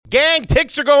Gang,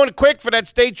 ticks are going quick for that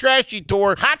Stay Trashy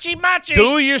tour. Hachi machi.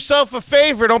 Do yourself a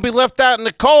favor. Don't be left out in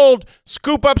the cold.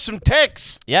 Scoop up some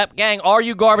ticks. Yep, gang,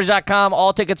 RUGarbage.com.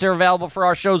 All tickets are available for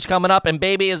our shows coming up, and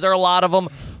baby, is there a lot of them.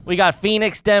 We got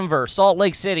Phoenix, Denver, Salt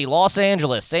Lake City, Los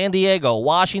Angeles, San Diego,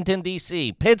 Washington,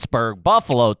 D.C., Pittsburgh,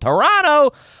 Buffalo,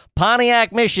 Toronto,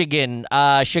 Pontiac, Michigan,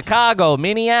 Chicago,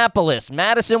 Minneapolis,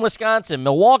 Madison, Wisconsin,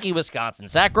 Milwaukee, Wisconsin,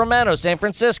 Sacramento, San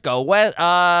Francisco,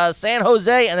 San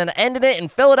Jose, and then ending it in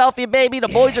Philadelphia, baby. The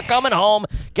boys are coming home.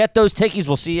 Get those tickies.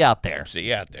 We'll see you out there. See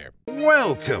you out there.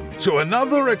 Welcome to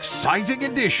another exciting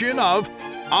edition of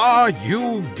Are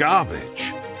You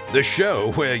Garbage? The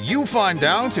show where you find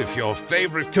out if your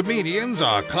favorite comedians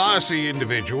are classy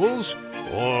individuals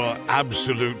or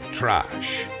absolute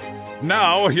trash.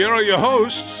 Now, here are your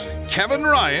hosts, Kevin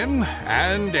Ryan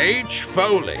and H.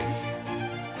 Foley.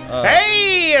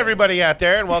 Hey, everybody out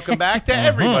there, and welcome back to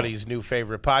everybody's new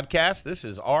favorite podcast. This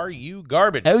is Are You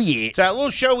Garbage? Oh, yeah. It's that little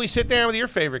show we sit down with your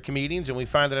favorite comedians, and we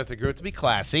find out if they grew up to be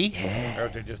classy or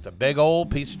if they're just a big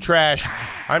old piece of trash.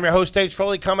 I'm your host, H.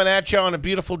 Foley, coming at you on a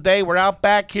beautiful day. We're out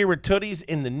back here with Tootie's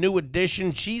in the new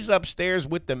edition. She's upstairs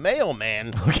with the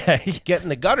mailman. Okay. Getting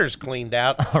the gutters cleaned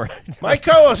out. All right. My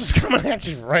co-host is coming at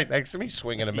you right next to me,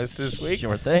 swinging a miss this week.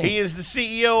 Sure thing. He is the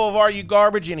CEO of Are You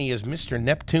Garbage, and he is Mr.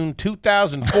 Neptune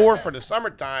 2004 for the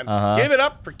summertime. Give it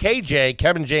up for KJ,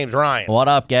 Kevin James Ryan. What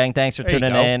up, gang? Thanks for There you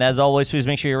tuning go. in. As always, please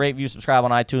make sure you rate, view, subscribe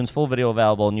on iTunes. Full video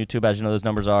available on YouTube, as you know those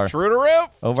numbers are. True to roof.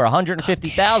 Over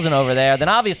 150,000 over there. Then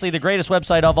obviously the greatest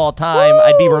website of all time.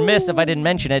 I'd be remiss if I didn't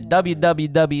mention it.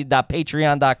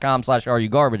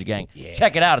 www.patreon.com/RUGarbage, gang.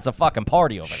 Check it out. It's a fucking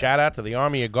party over there. Shout out to the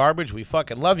Army of Garbage. We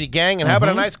fucking love you, gang. And how about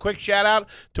a nice quick shout out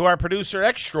to our producer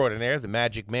extraordinaire, the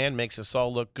Magic Man, makes us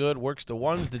all look good, works the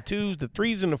ones, the twos, the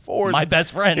threes, and the fours. My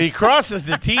best friend. He crosses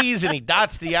the T's and he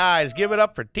dots the I's. Give it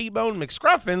up for T-Bone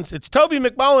McScruffins. It's Toby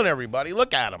McMullen, everybody.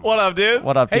 Look at him. What up, dude?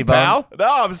 What up, Hey, T-Bone? pal.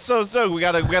 No, I'm so stoked. We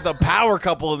got the power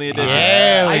couple in the edition.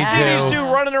 Yeah, I we see do. these two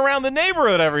running around the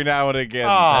neighborhood every now and again.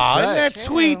 Aw, That's isn't right. that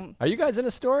sweet? Are you guys in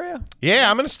Astoria? Yeah,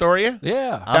 I'm in Astoria.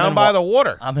 Yeah. I'm Down in by Wa- the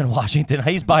water. I'm in Washington.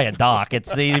 He's by a dock.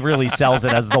 He really sells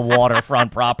it as the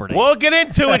waterfront property. We'll get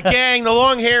into it, gang. The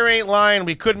long hair ain't lying.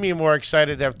 We couldn't be more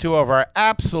excited to have two of our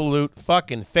absolute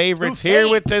fucking favorites here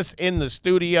with us in the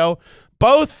studio.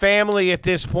 Both family at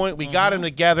this point. We got them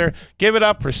together. Give it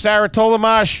up for Sarah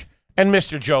Tollemache and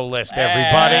Mr. Joe List,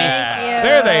 everybody. Thank you.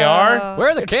 There they are. Where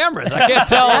are the cameras? I can't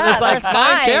tell. Yeah, There's like there's 9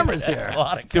 5. cameras That's here. a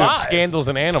lot of Doing five. scandals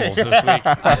and animals this week.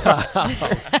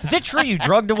 Is it true you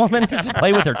drugged a woman to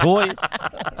play with her toys?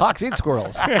 Hawks eat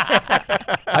squirrels.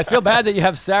 I feel bad that you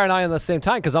have Sarah and I on the same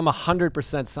time because I'm 100%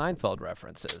 Seinfeld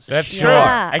references. That's true.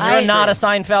 Yeah. And you're not a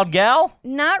Seinfeld gal?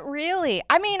 Not really.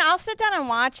 I mean, I'll sit down and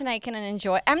watch and I can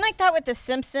enjoy. I'm like that with The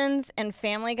Simpsons and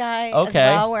Family Guy as Okay.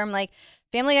 well, where I'm like,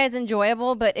 Family Guy is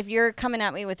enjoyable, but if you're coming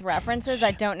at me with references,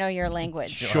 I don't know your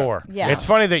language. Sure. Yeah. It's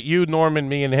funny that you, Norman,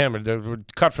 me, and him are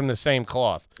cut from the same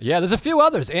cloth. Yeah, there's a few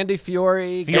others. Andy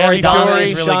Fiore, Fiore, Andy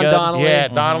Donnelly's really Sean good. Donnelly. Yeah,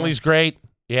 Donnelly's great.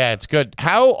 Yeah, it's good.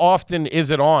 How often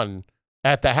is it on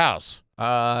at the house?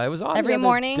 It was on Every the other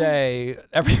morning? day.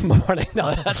 Every morning.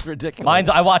 No, that's ridiculous.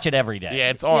 I watch it every day.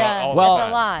 Yeah, it's on. Yeah. all Well, It's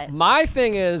a lot. My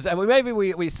thing is, and maybe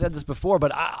we said this before,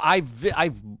 but I've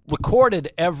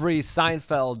recorded every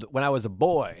Seinfeld when I was a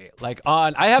boy. Like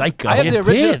I have Psycho. I have You the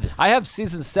original. did. I have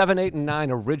season 7, 8, and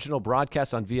 9 original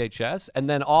broadcasts on VHS, and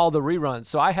then all the reruns.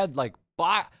 So I had like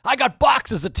I got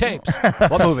boxes of tapes.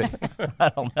 What movie? I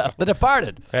don't know. The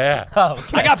Departed. Yeah. Oh,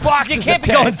 okay. I got boxes You can't of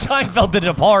be going tapes. Seinfeld to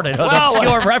Departed on Well,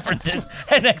 obscure references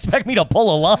and expect me to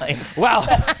pull a line. Well,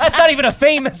 That's not even a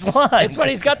famous line. it's when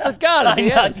he's got the gun at the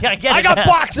know, end. yeah, I get I it got now.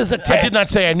 boxes of tapes. I did not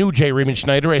say I knew J. Raymond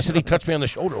Schneider. I said he touched me on the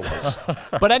shoulder once.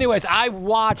 But anyways, I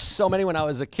watched so many when I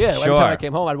was a kid. Every Sure. time I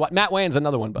came home, Matt Wayne's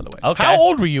another one, by the way. Okay. How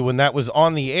old were you when that was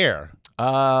on the air?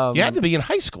 Um, You had to be in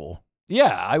high school.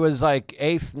 Yeah, I was like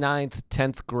 8th, 9th,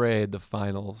 10th grade, the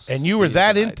finals. And you were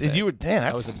that season, I into think. you were damn, I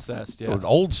that's was obsessed, yeah. an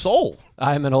old soul.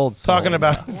 I'm an old soul. Talking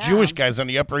about Yeah. Jewish guys on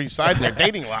the Upper East Side and their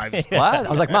dating lives. What? I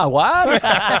was like, Ma, what?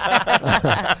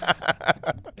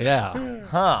 Yeah.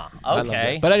 Huh. I loved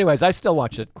Okay. it. But anyways, I still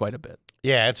watch it quite a bit.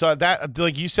 Yeah, it's that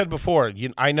like you said before.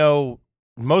 I know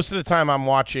most of the time I'm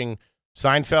watching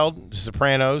Seinfeld, The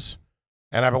Sopranos,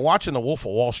 and I've been watching The Wolf of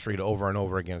Wall Street over and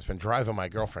over again. It's been driving my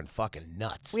girlfriend fucking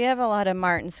nuts. We have a lot of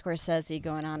Martin Scorsese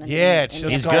going on. Yeah, it's in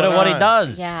just He's the- good at what he on.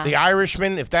 does. Yeah. The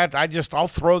Irishman, if that, I'll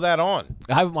throw that on.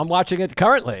 I'm watching it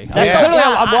currently. Yeah. It's literally,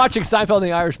 Yeah. I'm watching Seinfeld and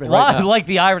The Irishman Why- right now. like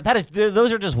the Irish.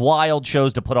 Those are just wild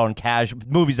shows to put on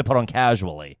movies to put on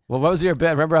casually. Well, what was your bit?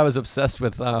 Remember I was obsessed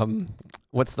with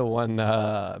what's the one?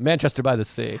 Manchester by the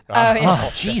Sea. Oh, yeah.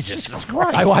 Oh, Jesus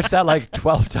Christ. I watched that like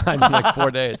 12 times in like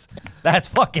 4 days. That's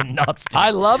fucking nuts, dude.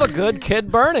 I love a good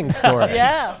kid burning story.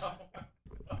 Yeah.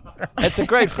 It's a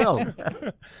great film.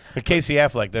 Casey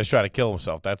Affleck does try to kill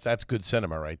himself. That's good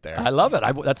cinema right there. I love it.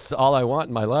 That's all I want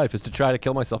in my life is to try to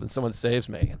kill myself and someone saves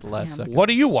me at the last second. What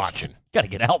are you watching? Gotta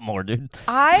get out more, dude.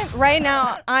 Right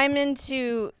now, I'm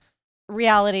into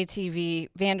reality TV,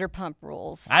 Vanderpump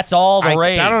Rules. That's all the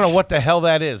rage. I don't know what the hell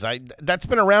that is. That's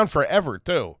been around forever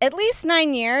too. At least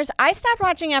 9 years. I stopped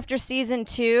watching after season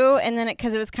 2, and then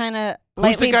because it was kind of Who's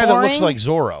lightly the guy boring. that looks like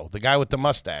Zorro? The guy with the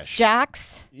mustache.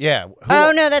 Jax? Yeah.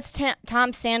 Oh, no, that's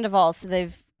Tom Sandoval, so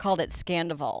they've called it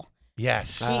Scandival.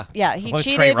 Yes. He Well, it's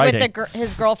cheated great with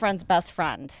his girlfriend best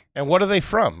friend. And what are they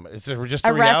from? Is it just a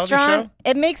A reality restaurant. show?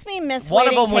 It makes me miss One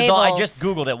of waiting them was on, I tables. just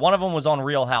Googled it. One of them was on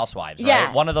Real Housewives, right?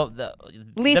 Yeah. One of the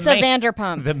Lisa the main,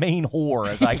 Vanderpump. The main whore,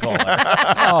 as I call it.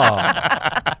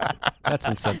 Oh, that's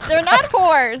insensitive. They're not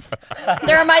whores.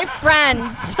 They're my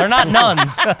friends. They're not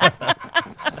nuns.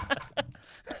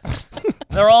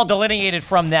 They're all delineated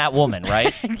from that woman,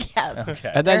 right? Yes.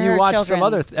 Okay. And then They're you her watch children. some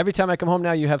other. Every time I come home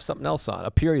now, you have something else on,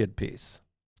 a period piece.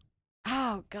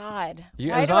 Oh, God. It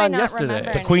Why was do I on not yesterday.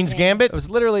 remember The Queen's anything? Gambit? It was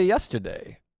literally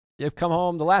yesterday. You've come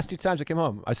home. The last 2 times I came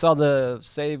home, I saw the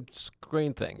saved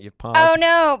screen thing. You paused. Oh,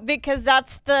 no, because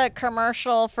that's the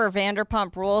commercial for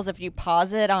Vanderpump Rules. If you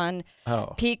pause it on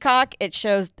Oh. Peacock, it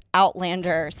shows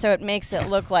Outlander, so it makes it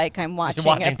look like I'm watching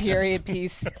watching a period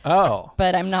piece, Oh.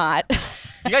 but I'm not.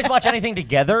 You guys watch anything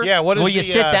together? Yeah, what is Will you the,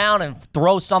 sit down and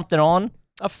throw something on?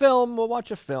 A film. We'll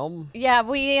watch a film. Yeah,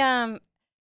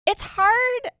 it's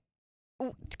hard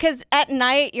because at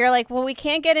night you're like, well, we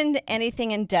can't get into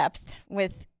anything in depth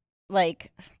with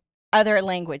like other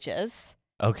languages.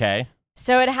 Okay.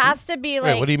 So it has to be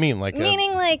like Wait, what do you mean? Like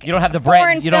meaning like You don't have the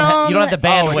foreign you don't have the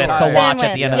film. bandwidth Oh, to watch at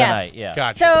bandwidth, the end of the yes. night. Yeah.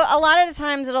 Gotcha. So a lot of the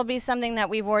times it'll be something that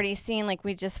we've already seen. Like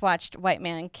we just watched White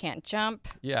Man Can't Jump.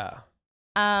 Yeah.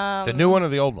 the new one or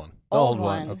the old one? Old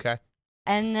one. one. Okay.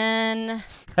 And then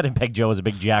I didn't peg Joe as a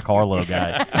big Jack Harlow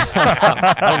guy.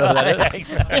 I don't know who that is.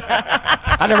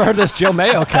 I never heard of this Joe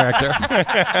Mayo character.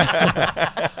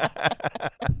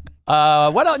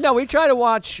 What else? No, we try to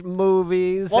watch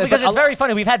movies. Well, because but it's very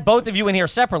funny. We've had both of you in here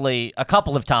separately a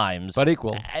couple of times. but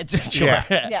equal. Sure.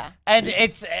 Yeah. Yeah. And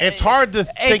It's hard to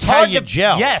think it's how hard you to,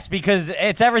 gel. Yes, because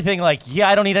it's everything like, yeah,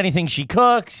 I don't eat anything she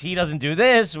cooks. He doesn't do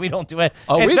this. We don't do it.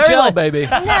 Oh, it's we very gel, like- baby.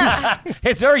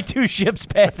 It's very 2 ships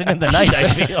passing in the night,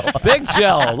 I feel. Big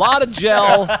gel. A lot of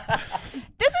gel.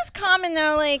 this is common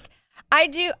though. Like I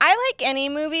like any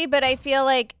movie, but I feel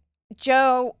like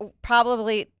Joe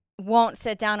probably won't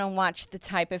sit down and watch the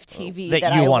type of TV That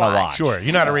that you I wanna watch. watch. Sure.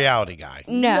 You're not a reality guy.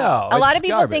 No, No, a lot it's of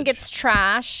people think garbage. it's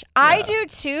trash. I do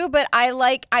too, but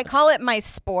I call it my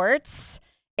sports.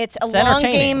 It's a It's long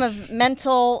entertaining. game of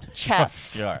mental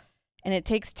chess, Sure. and it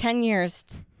takes 10 years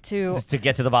to. To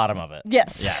get to the bottom of it.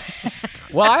 Yes. Yes.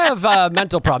 Well, I have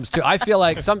mental problems too. I feel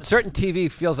like some certain TV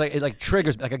feels like it like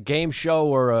triggers like a game show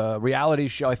or a reality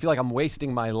show. I feel like I'm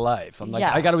wasting my life. I'm like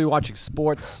Yeah. I got to be watching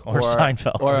sports Or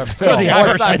Seinfeld. or a Or film the or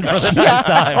Irishman Seinfeld. for the ninth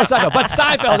time. Or Seinfeld. But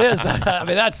Seinfeld is. I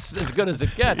mean, that's as good as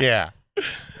it gets. Yeah.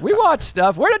 We watch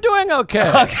stuff. We're doing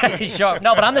okay. Okay, sure.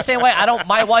 No, but I'm the same way.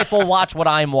 My wife will watch what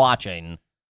I'm watching.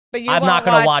 But you I'm not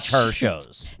going to watch her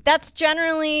shows. That's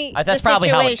generally That's the probably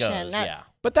how it situation. goes. That- Yeah.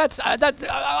 But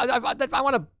I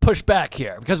want to push back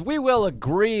here because we will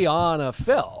agree on a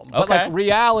film, but Okay. like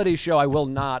reality show, I will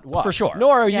not watch For sure.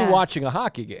 Nor are Yeah. you watching a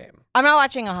hockey game. I'm not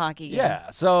watching a hockey game. Yeah,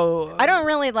 so I don't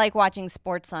really like watching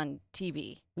sports on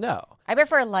TV. No, I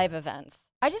prefer live events.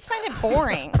 I just find it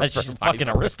boring. That's just fucking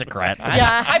aristocrat.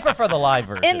 Yeah. I prefer the live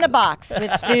version. In the box with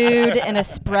food and a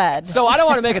spread. so I don't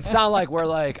want to make it sound like we're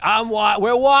like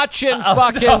we're watching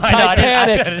fucking no, I know, I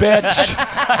Titanic, didn't-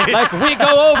 bitch. Like we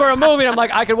go over a movie, and I'm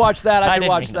like I could watch that, I I could didn't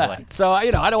watch mean that. to. So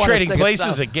I don't want Trading to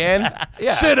places again.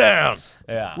 Yeah. Sit down.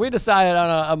 Yeah. We decided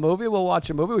on a movie. We'll watch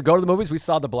a movie. We go to the movies. We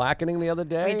saw The Blackening the other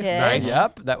day. We did. Nice.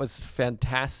 Yep, that was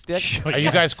fantastic. Are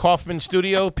you guys Kaufman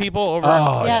Studio people over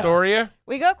Oh, in yes. Astoria?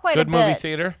 We go quite Good a movie bit.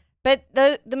 theater. But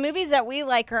the movies that we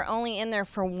like are only in there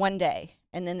for one day,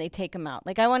 and then they take them out.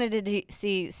 Like I wanted to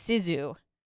see Sisu.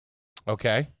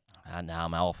 Okay. Now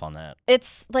I'm off on that.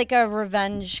 It's like a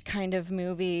revenge kind of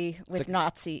movie with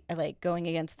Nazi, like going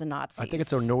against the Nazis. I think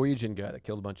it's a Norwegian guy that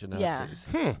killed a bunch of Yeah. Nazis.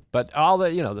 But all the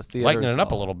the theaters. Lightening it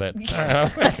up a all- little bit.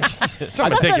 Jesus. Something to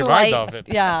Something take your light. mind off it.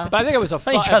 Yeah. But I think it was a I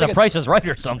fun. think you try the Price is Right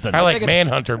or something. I like think it's-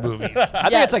 Manhunter movies. I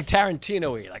think Yes. it's like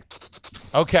Tarantino-y, like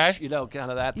Okay.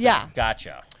 kind of that. thing. Yeah.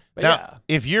 Gotcha. But Now, yeah.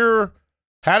 if you're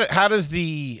How does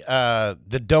the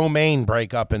domain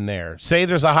break up in there? Say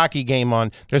there's a hockey game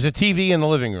on. There's a TV in the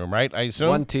living room, right? I assume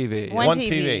One TV. One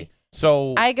TV.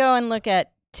 So I go and look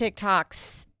at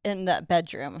TikToks in the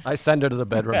bedroom I send her to the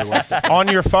bedroom to watch it. on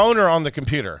your phone or on the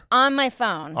computer? on my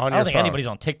phone. On I your don't think phone. anybody's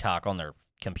on TikTok on their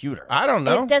computer. I don't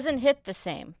know. It doesn't hit the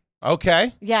same.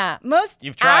 Okay. Yeah, most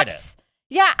You've tried it. apps.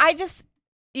 Yeah,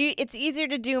 it's easier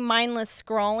to do mindless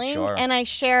scrolling, Sure. and I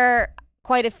share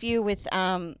quite a few with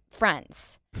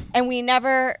friends, and we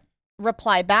never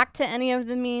reply back to any of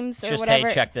the memes or Just, whatever.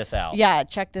 hey, check this out. Yeah,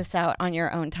 check this out on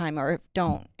your own time, or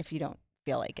if you don't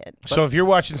feel like it. So if you're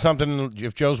watching something,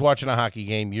 if Joe's watching a hockey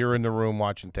game, you're in the room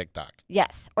watching TikTok.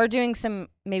 Yes, or doing some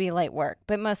maybe light work,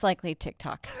 but most likely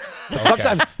TikTok.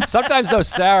 Sometimes though,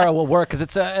 Sarah will work because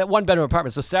it's a one-bedroom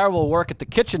apartment. So Sarah will work at the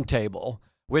kitchen table,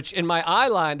 which in my eye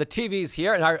line, the TV's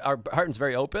here, and our curtain's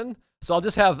very open. So I'll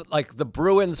just have like the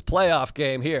Bruins playoff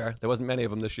game here. There wasn't many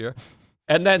of them this year.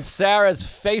 And then Sarah's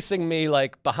facing me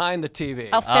like behind the TV.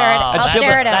 I'll stare at Oh,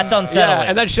 him. that's unsettling. Yeah,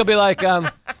 and then she'll be like,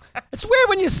 it's weird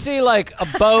when you see like a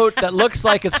boat that looks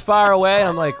like it's far away, and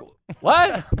I'm like,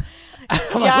 what?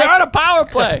 I'm like, we're on a power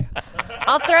play.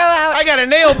 I'll throw out. I got a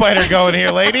nail biter going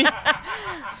here, lady.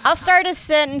 I'll start a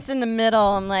sentence in the middle.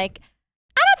 I'm like,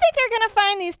 I don't think they're gonna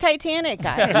find these Titanic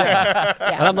guys.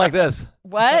 And I'm like this.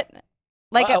 What?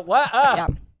 Like what? yeah.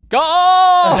 Go!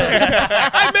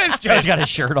 I missed you. He's got his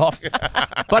shirt off.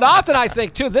 But often I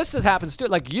think too, happens too.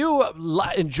 Like you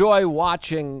enjoy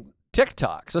watching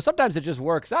TikTok, so sometimes it just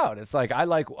works out. It's like I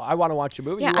want to watch a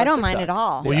movie. Yeah, you I watch don't mind TikTok. at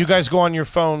all. Will you guys go on your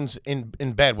phones in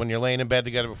bed when you're laying in bed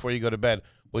together before you go to bed?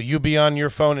 Will you be on your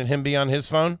phone and him be on his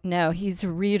phone? No, he's a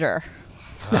reader.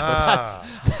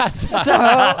 That's So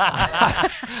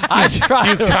I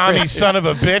try You to commie read. son of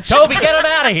a bitch. Toby, get him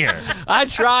out of here. I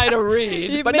try to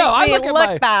read, it but makes no, I me look at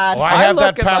my. bad. Well, I I have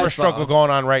look that at my power struggle phone.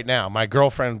 going on right now. My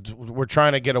girlfriend, we're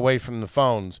trying to get away from the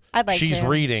phones. I'd like She's to.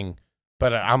 reading,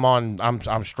 but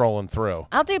I'm strolling through.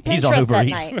 I'll do He's on Pinterest Uber at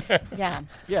Eats. night. Yeah.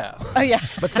 Yeah, Oh yeah.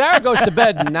 but Sarah goes to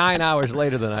bed 9 hours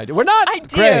later than I do. We're not I do.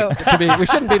 great to be. We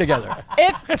shouldn't be together.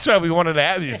 If That's why we wanted to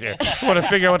have these here. We want to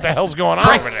figure out what the hell's going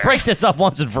on over there. Break this up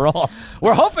once and for all.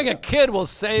 We're hoping a kid will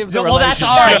save the Well, that's relationship.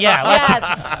 all right. Yeah,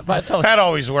 yes. that's all. That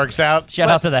always works out. Shout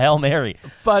out to the Hail Mary.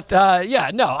 But yeah,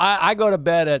 no, I go to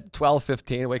bed at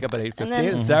 12:15, wake up at 8:15, And then-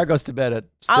 and Sarah goes to bed at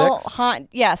 6. I'll haunt.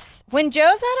 Yes. When Joe's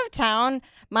out of town,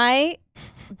 my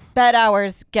bed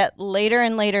hours get later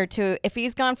and later too. If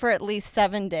he's gone for at least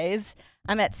 7 days,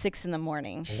 I'm at 6 in the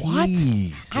morning. What?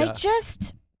 I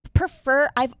just prefer.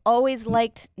 I've always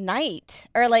liked night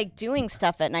or like doing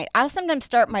stuff at night. I'll sometimes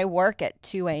start my work at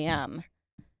 2 a.m.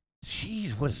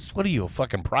 Jeez, what are you, a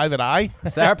fucking private eye?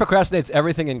 Sarah procrastinates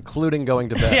everything, including going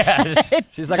to bed. Yeah.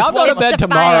 She's like, I'll go to bed It's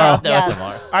tomorrow. defiant. Yes.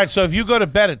 Tomorrow. All right, so if you go to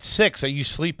bed at 6, are you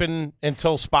sleeping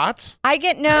until spots? I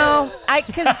get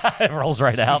because It rolls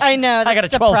right out. I know I got a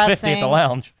that's 12:50 at the depressing.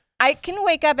 lounge. I can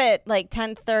wake up at like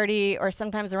 10:30 or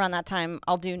sometimes around that time.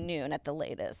 I'll do noon at the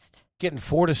latest. Getting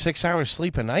 4 to 6 hours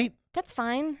sleep a night? That's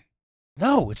fine.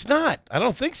 No, it's not. I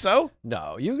don't think so.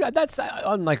 No, that's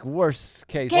on like worst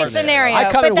case Scenario.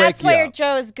 I come But and that's wake you where up.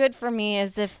 Joe is good for me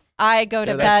is if I go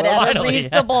to Yeah, bed that's at a Finally,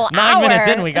 reasonable 9 hour. minutes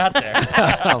in, we got there.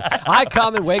 I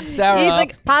come and wake Sarah He's up,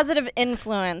 a positive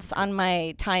influence on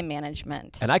my time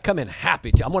management. and I come in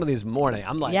happy too. I'm one of these morning.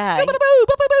 I'm like, Yeah. "Skibidi-boo,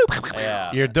 boop, boop, boop."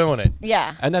 Yeah. You're doing it.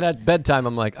 Yeah. And then at bedtime,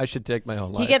 I'm like, I should take my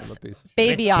own life. He gets I'm a piece of-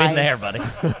 baby Been eyes. there, buddy.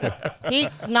 He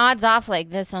nods off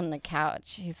like this on the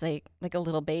couch. He's like a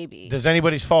little baby. Does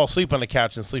anybody fall asleep on the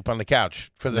couch and sleep on the couch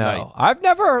for the night? No, I've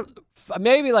never,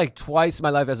 maybe like twice in my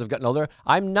life as I've gotten older,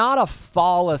 I'm not a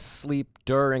fall asleep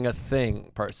during a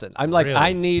thing person. I'm like, Really?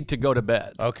 I need to go to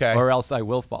bed. Okay. Or else I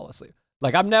will fall asleep.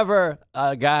 Like, I'm never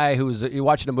a guy who's, you're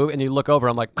watching a movie and you look over,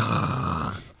 I'm like,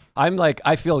 I'm like,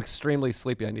 I feel extremely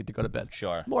sleepy. I need to go to bed.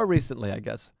 Sure. More recently, I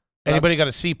guess. Anybody got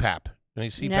a CPAP? Any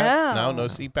CPAP? No. No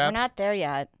CPAP? We're not there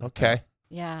yet. Okay.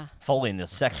 Yeah. Foley in this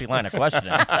sexy line of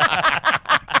questioning.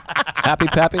 Happy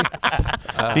Pappy?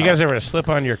 You guys ever slip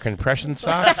on your compression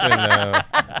socks? And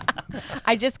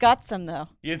I just got some though.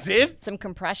 you did? Some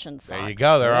compression socks. There you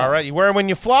go. They're all right. You wear them when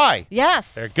you fly. Yes.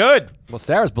 They're good. Well,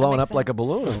 Sarah's blowing makes up sense. like a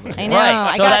balloon over I here. know. Right.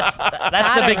 I So got that's the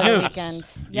fat big over the news. weekend.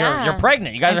 You're Yeah.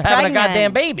 pregnant. You guys I'm are having a pregnant.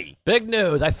 goddamn baby. Big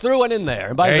news. I threw one in there.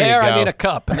 And by There you there, I go. mean a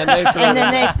cup. And then they threw And it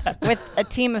in then there. they, with a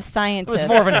team of It scientists. was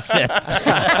more of an assist.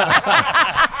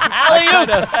 I Alley-oop.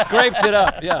 kind of scraped it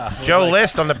up. Yeah. Joe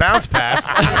List on the bounce pass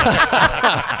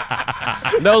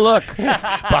No look.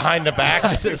 behind the back.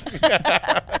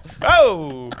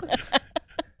 Oh.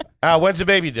 When's the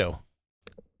baby due?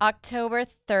 October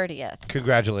 30th.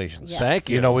 Congratulations. Yes. Thank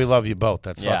you. You know we love you both.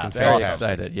 That's Yeah, fucking Very fantastic.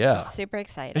 excited. Yeah. Super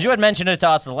excited. Because you had mentioned it to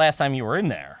us the last time you were in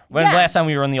there. When Yeah. last time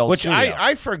we were in the old Which studio.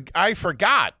 I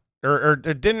forgot or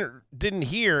didn't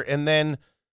hear, and then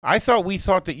we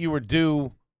thought that you were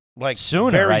due like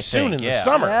Sooner, very I soon think, in the yeah.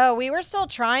 summer. Oh, we were still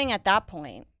trying at that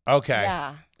point. Okay.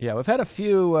 Yeah. Yeah, we've had a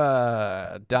few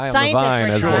die on the Scientists vine,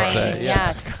 were as we'll trying, say.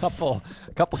 yes. A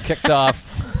couple kicked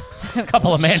off. a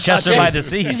couple of Manchester by the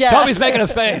Sea. Yeah. Toby's making a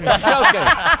face. I'm joking.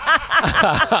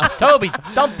 Toby,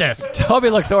 dump this. Toby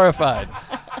looks horrified.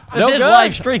 This No is good?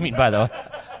 live streaming, by the way.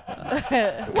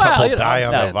 Well, Couple you know, die I'm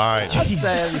on saying- the vine. I'm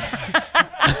saying,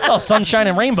 Oh, sunshine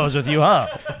and rainbows with you, huh?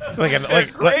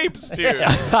 like Grapes, dude.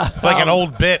 like an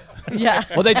old bit. Yeah.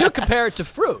 well, they do compare it to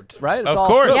fruit, right? It's Of all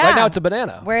course. fruit. Yeah. Right now it's a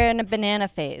banana. We're in a banana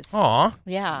phase. Aw.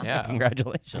 Yeah. Yeah.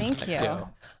 Congratulations. Thank you.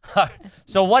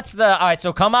 So what's the all right?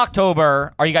 So come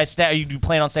October, are you guys do you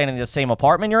plan on staying in the same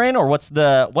apartment you're in, or what's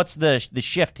the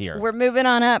shift here? We're moving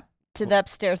on up to the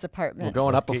upstairs apartment. We're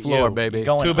going up a Look at floor, you. baby.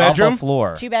 Going Two up bedroom? a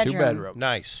floor. 2-bedroom. 2-bedroom.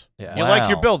 Nice. Yeah. You like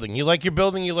your Wow. building. You like your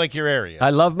building. You like your area.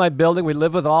 I love my building. We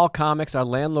live with all comics. Our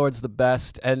landlord's the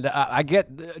best. And I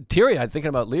get teary-eyed thinking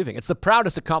about leaving. It's the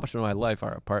proudest accomplishment of my life,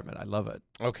 our apartment. I love it.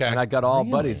 Okay. And I got all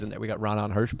buddies in there. We got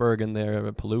Ronan Hirschberg in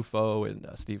there, Palufo, and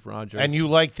Steve Rogers. And you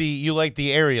like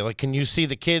the area. Like, can you see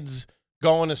the kids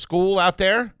going to school out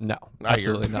there? No, No, you're-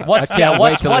 absolutely not. What's I can't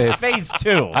wait to what's leave. phase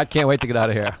 2? I can't wait to get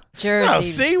out of here. Jersey. No,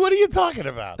 see, what are you talking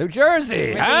about? New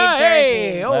Jersey. We're Ah, thinking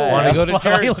hey, Jersey. oh. Wanna go to Why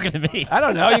are you Jersey? looking at me? I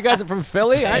don't know. You guys are from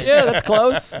Philly? Yeah, that's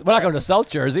close. We're not going to South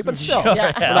Jersey, but still.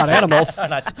 Yeah. We're not animals.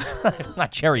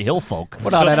 not Cherry Hill folk. We're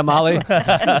not animali.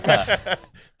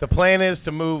 The plan is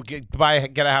to move, get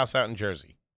a house out in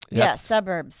Jersey. Yeah,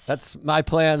 suburbs. That's my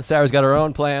plan. Sarah's got her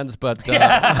own plans, but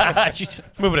She's-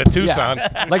 Moving to Tucson.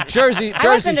 like Jersey I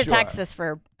was into Shore. Texas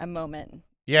for a moment.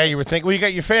 Yeah, you were thinking. Well, you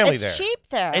got your family It's there. cheap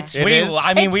there. It's It we. is?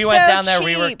 I mean, It's we went so down there.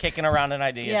 We were cheap. kicking around an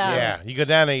idea. Yeah. Yeah, you go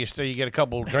down there, you get a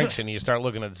couple drinks in, you start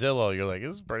looking at Zillow. You're like,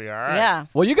 this is pretty all right. Yeah.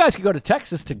 Well, you guys could go to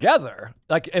Texas together.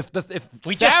 Like if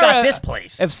We Sarah, just got this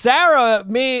place. If Sarah,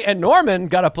 me, and Norman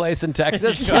got a place in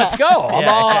Texas, let's go.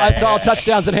 It's all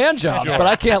touchdowns and hand jobs, but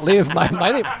I can't leave my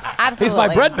name. Absolutely. He's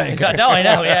my bread maker. No, I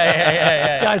know. Yeah.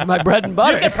 This guy's my bread and You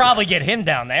butter. could probably get him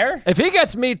down there. If he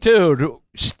gets me too,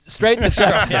 straight to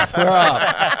Texas. We're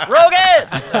off. Rogan.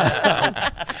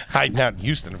 Hiding out in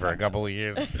Houston for a couple of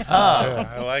years. Yeah,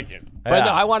 I like it. But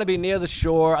no, I want to be near the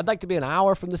shore. I'd like to be an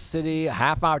hour from the city, a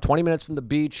half hour, 20 minutes from the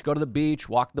beach, go to the beach,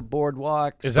 walk the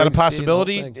boardwalk. Is that a Springsteen, the whole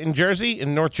possibility thing. in Jersey,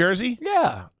 in North Jersey?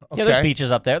 Yeah. Yeah, there's Okay.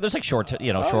 beaches up there. There's like shore, shore Oh,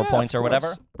 yeah, points or of whatever.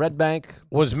 course. Red Bank.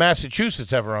 Was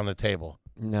Massachusetts ever on the table?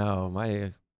 No,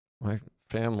 my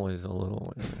family's a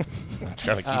little.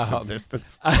 Trying to keep some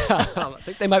distance. I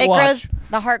think they might It watch. grows.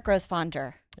 The heart grows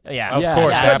fonder. Yeah. Of Yeah,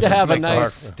 course, it's yeah. good to have a Like the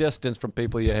nice heart. distance from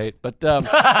people you hate. But I'm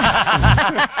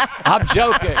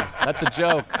joking. That's a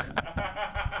joke.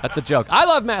 That's a joke. I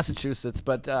love Massachusetts,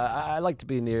 but I like to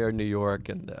be near New York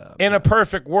and. In a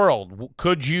perfect world,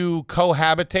 could you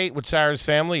cohabitate with Sarah's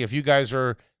family if you guys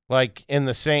are like in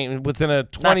the same within a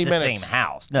 20 Not the minutes? same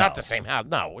house. No. Not the same house.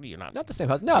 No, what are you not? Not the same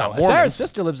house. Not No, Mormons. Sarah's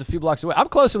sister lives a few blocks away. I'm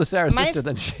closer with Sarah's My- sister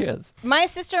than she is. My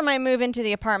sister might move into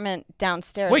the apartment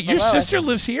downstairs. Wait, your below us. sister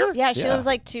lives here? Yeah, she Yeah. lives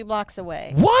like 2 blocks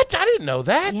away. What? I didn't know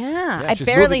that. Yeah, Yeah, I she's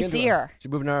barely moving into see her. She's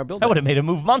moving to our building. That would have made a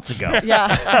move months ago. Yeah.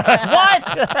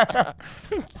 What?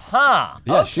 Huh.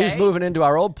 Yeah, she's Okay. moving into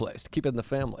our old place to keep it in the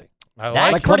family. I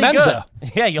That's Like pretty Clemenza.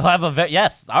 good. Yeah, you'll have a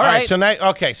yes. All All right.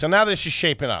 right. So now this is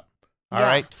shaping up. All Yeah.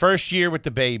 right. First year with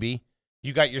the baby,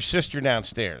 you got your sister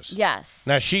downstairs. Yes.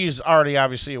 Now she's already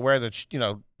obviously aware that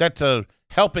that's a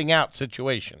helping out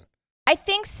situation. I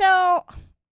think so.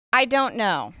 I don't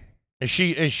know. Is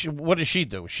she? What does she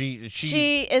do?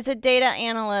 She is a data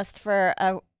analyst for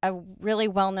a really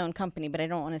well-known company, but I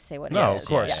don't want to say what it No, is. of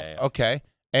course. Yeah. Okay.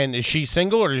 And is she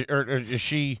single or is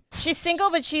she? She's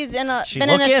single, but she's been She in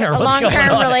a looking or what's going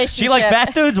long-term on? relationship. She like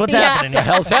fat dudes? What's Yeah. happening What the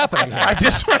here? hell's happening here? I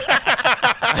just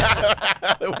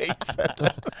the way he said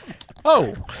that.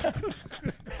 Oh.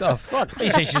 The fuck? You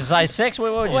say she's a size 6?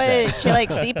 What would you What say? is she like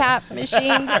CPAP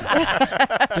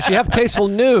machines? Does she have tasteful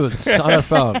nudes on her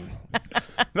phone?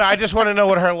 No, I just want to know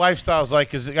what her lifestyle's like.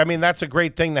 Because I mean, that's a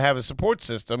great thing to have a support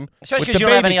system. Especially with because the you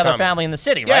don't have baby any other coming. family in the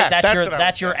city, right? Yes, that's that's your what I was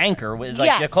that's your saying. anchor. Like the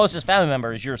Yes. closest family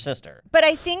member is your sister. But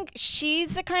I think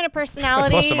she's the kind of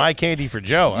personality. Plus some eye candy for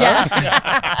Joe.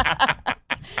 Huh?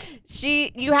 Yeah.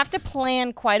 You have to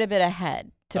plan quite a bit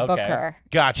ahead to book Okay. her.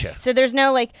 Gotcha. So there's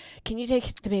no like, can you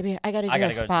take the baby? I got to do I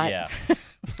gotta a go. spot. Yeah.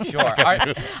 Sure.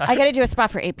 I got to do a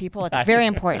spot for 8 people. It's very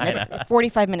important. It's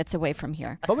 45 minutes away from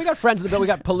here. But we got friends in the bill. We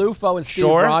got Palufo and Steve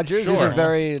Sure, Rogers. These sure. are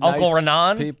very Uncle nice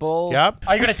Renan? people. Yep.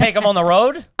 Are you going to take them on the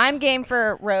road? I'm game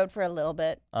for road for a little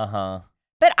bit. Uh-huh.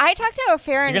 But I talked to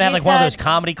Ophir You're and going to have she like one of those said,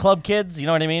 comedy club kids, you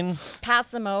know what I mean?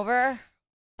 pass them over.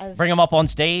 Bring them up on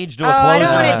stage, do a Oh, close. I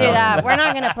don't want to do that. We're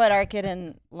not going to put our kid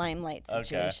in limelight Okay.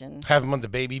 situation. Have him on the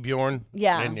Baby Bjorn.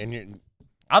 Yeah. And you're,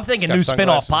 I'm thinking He's new got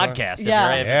spin-off sunglasses on. podcast. If Yeah.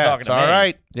 you're, if you're yeah, talking it's to all me.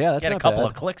 right. Yeah, that's Get a not couple bad.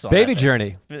 of clicks on Baby that.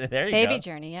 Journey, There you Baby go.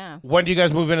 journey, yeah. When do you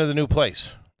guys move into the new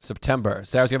place? September.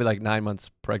 Sarah's going to be like 9 months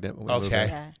pregnant when we move Okay. in.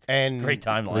 Yeah. And Great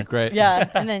We're timeline. great. Yeah.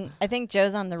 And then I think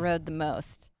Joe's on the road the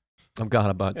most. I'm gone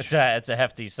a bunch. It's a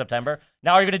hefty September.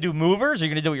 Now, are you going to do movers or are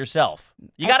you going to do it yourself?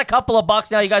 You got a couple of bucks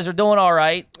now. You guys are doing all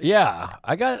right. Yeah,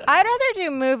 I got. I'd rather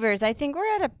do movers. I think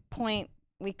we're at a point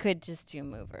we could just do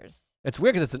movers. It's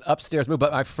weird because it's an upstairs move,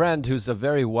 but my friend, who's a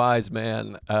very wise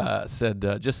man, said,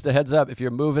 just a heads up, if you're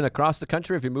moving across the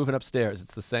country, if you're moving upstairs,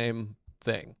 it's the same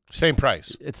thing. same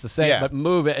price. It's the same, Yeah. but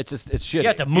move it. It's shitty. You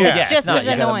have to move. Yeah. Yeah, It's just not, as You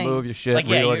gotta annoying. move your shit, Like,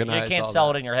 yeah, you reorganize. can't all sell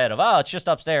that. it in your head of, oh, it's just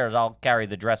upstairs. I'll carry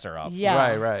the dresser up.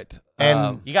 Yeah. Right.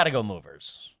 And- You got to go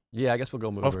movers. Yeah, I guess we'll go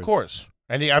movers. Of course.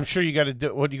 And I'm sure you got to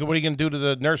do. What are you going to do to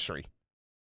the nursery?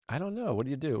 I don't know. What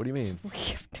do you do? What do you mean?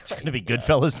 It's going to be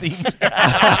Goodfellas themed.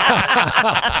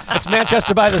 It's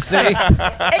Manchester by the Sea. It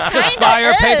Just kinda fire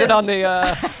is. painted on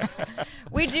the.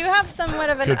 We do have somewhat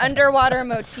of an underwater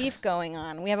motif going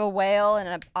on. We have a whale and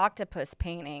an octopus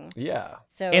painting. Yeah.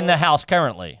 So In the house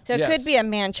currently. So it Yes. could be a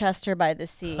Manchester by the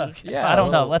Sea. Yeah. I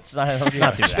don't know. well, Let's not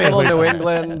do Stay that. Little away New from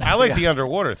England. I like the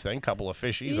underwater thing. Couple of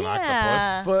fishies, an octopus.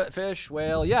 Yeah. Foot, fish,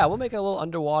 whale. Yeah, we'll make it a little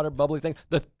underwater bubbly thing.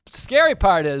 The scary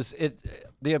part is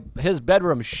his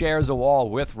bedroom shares a wall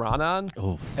with Ronan,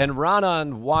 and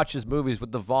Ronan watches movies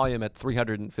with the volume at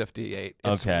 358.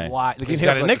 It's Okay. wide. You can He's hear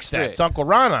got it a like Nick the stat. street. It's Uncle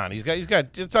Ronan. He's got.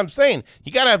 That's what I'm saying.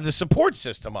 You got to have the support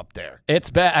system up there. It's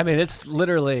bad. I mean, it's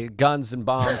literally guns and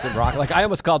bombs and rock. Like I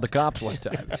almost called the cops one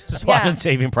time. Just Yeah. watching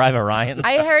Saving Private Ryan.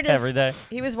 I heard every day.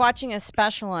 he was watching a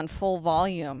special on full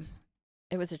volume.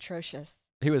 It was atrocious.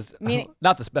 He was Meaning-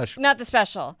 not the special. Not the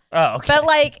special. Oh, okay. But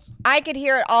like I could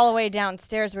hear it all the way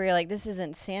downstairs where you're like, this is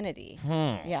insanity.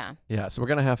 Yeah. Yeah, so we're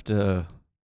gonna have to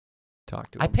talk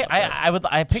to him. I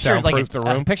pictured like Soundproof the room.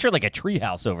 I pictured like a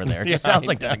treehouse over there. It just Yeah, sounds I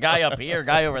like there's a guy up here, a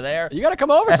guy over there. You gotta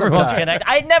come over Everyone's sometime. connected.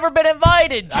 I'd never been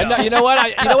invited. Joe. I know. You know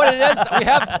what? You know what it is? We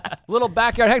have little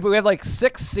backyard hang, but we have like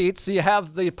 6 seats. So you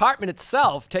have the apartment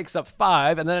itself takes up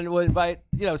 5, and then we'll invite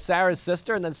Sarah's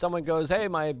sister, and then someone goes, "Hey,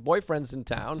 my boyfriend's in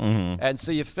town," and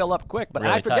so you fill up quick. But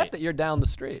Really I forget tight. that you're down the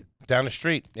street. Down the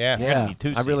street. Yeah. gonna need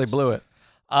 2 I really seats. blew it.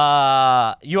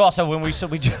 You also when we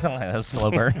that was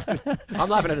slow burn. I'm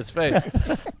laughing at his face.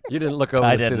 You didn't look over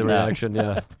I to see the didn't, no. reaction.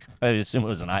 Yeah. I assume it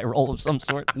was an eye roll of some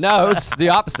sort. No, it was the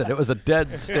opposite. It was a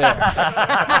dead stare.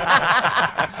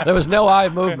 There was no eye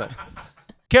movement.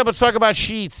 Okay, let's talk about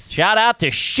Sheath. Shout out to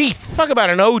Sheath, Talk about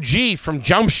an OG from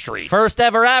Jump Street. first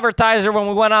ever advertiser when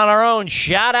we went on our own.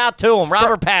 Shout out to him,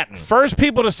 Robert Patton. First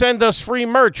people to send us free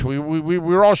merch. We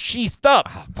were all sheathed up.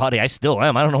 Buddy, I still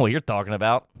am. I don't know what you're talking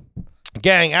about.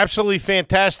 Gang, absolutely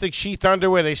fantastic sheath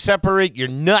underwear. They separate your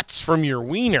nuts from your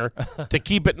wiener to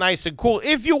keep it nice and cool.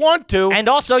 If you want to, And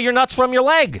also your nuts from your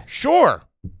leg. sure.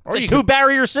 Or It's a you can,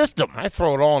 2-barrier system. I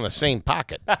throw it all in the same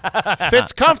pocket.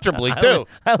 Fits comfortably, too.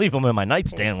 I leave them in my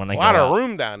nightstand when I A go lot of out.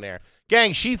 room down there.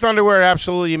 Gang, sheath underwear,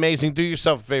 absolutely amazing. Do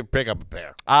yourself a favor, pick up a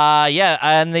pair. Yeah,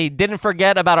 and they didn't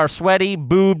forget about our sweaty,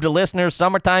 boobed listeners.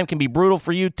 Summertime can be brutal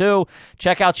for you, too.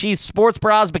 Check out Sheath sports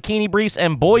bras, bikini briefs,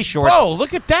 and boy shorts. Whoa,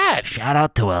 look at that. Shout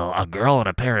out to a girl in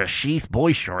a pair of Sheath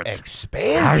boy shorts.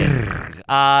 Expanded.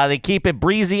 They keep it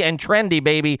breezy and trendy,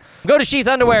 baby. Go to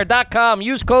sheathunderwear.com.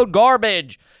 Use code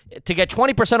GARBAGE to get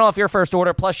 20% off your first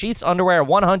order, plus Sheath's underwear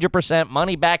 100%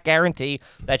 money-back guarantee.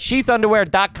 That's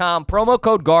sheathunderwear.com. Promo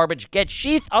code GARBAGE. Get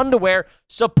Sheath underwear.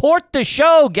 Support the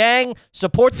show, gang.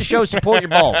 Support the show. Support your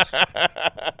balls.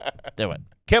 Do it.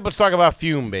 Okay, let's talk about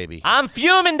Fume, baby. I'm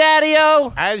fuming,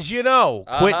 Daddy-O. As you know,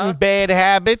 quitting bad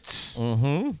habits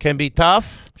can be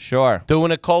tough. Sure.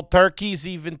 Doing it cold turkey's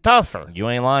even tougher. You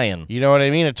ain't lying. You know what I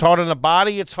mean? It's hard on the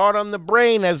body. It's hard on the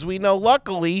brain. As we know,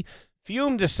 luckily,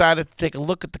 Fume decided to take a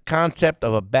look at the concept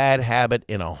of a bad habit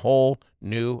in a whole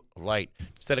new light.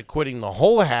 Instead of quitting the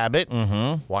whole habit,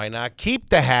 why not keep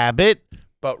the habit,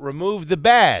 but remove the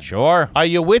bad? Sure. Are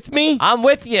you with me? I'm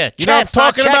with you. You know what I'm Chess, not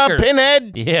talking about, checkers.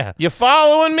 Pinhead? Yeah. You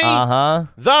following me? Uh-huh.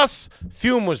 Thus,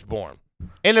 Fume was born.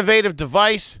 Innovative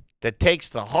device that takes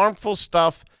the harmful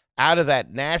stuff out of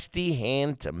that nasty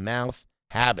hand-to-mouth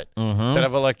habit. Instead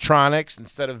of electronics,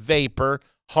 instead of vapor,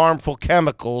 harmful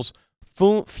chemicals,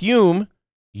 Fume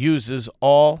uses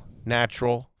all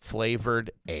natural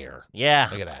flavored air. Yeah.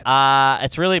 Look at that.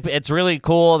 It's really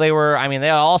cool. They are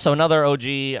also another OG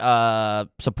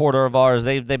supporter of ours.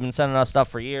 They've been sending us stuff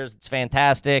for years. It's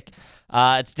fantastic.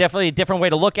 It's definitely a different way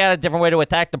to look at it, different way to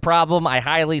attack the problem. I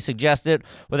highly suggest it.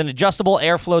 With an adjustable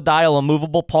airflow dial, and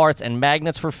movable parts, and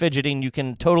magnets for fidgeting, you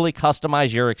can totally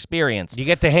customize your experience. You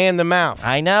get to hand the mouth.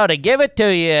 I know, they give it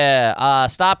to you.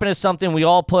 Stopping is something we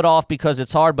all put off because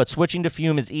it's hard, but switching to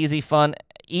Fume is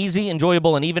easy,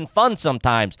 enjoyable, and even fun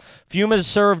sometimes. Fume has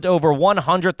served over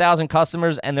 100,000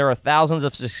 customers, and there are thousands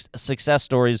of success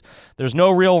stories. There's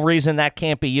no real reason that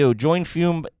can't be you. Join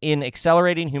Fume in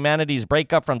accelerating humanity's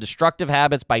breakup from destructive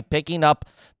habits by picking up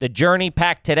the Journey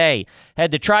Pack today.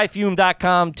 Head to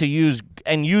tryfume.com to use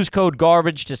code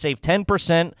GARBAGE to save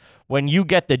 10% when you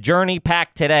get the Journey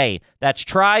Pack today. That's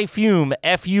tryfume,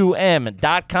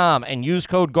 F-U-M.com, and use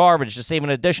code GARBAGE to save an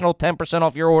additional 10%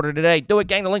 off your order today. Do it,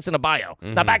 gang. The link's in the bio.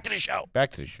 Now back to the show.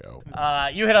 Back to the show.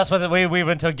 You hit us with it. We've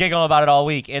been giggling about it all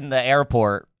week in the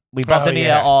airport. We bumped into you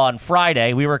yeah. on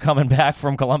Friday. We were coming back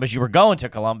from Columbus. You were going to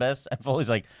Columbus. And Foley's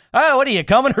like, oh, what are you,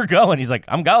 coming or going? He's like,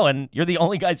 I'm going. You're the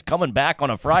only guys coming back on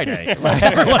a Friday.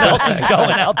 Everyone else is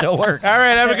going out to work. All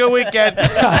right, have a good weekend.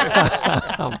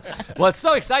 Well, it's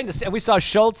so exciting to see. We saw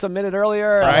Schultz a minute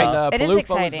earlier, Right. and It is Paloofa was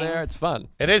exciting. there. It's fun.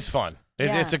 It is fun.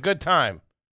 Yeah. It's a good time.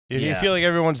 You Yeah. feel like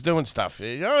everyone's doing stuff.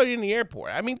 You're in the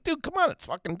airport. I mean, dude, come on. It's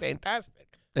fucking fantastic.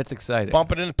 It's exciting.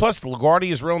 Bumping in. Plus, the LaGuardia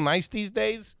is real nice these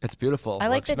days. It's beautiful. I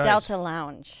like Looks the nice. Delta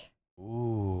Lounge.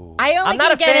 Ooh. I only I'm not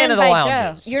can a get fan in of the by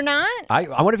lounges. Joe. You're not? I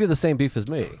wonder if you're the same beef as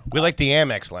me. We like the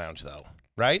Amex Lounge, though,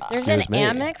 right? There's Excuse an me.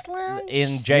 Amex Lounge?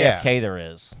 In JFK there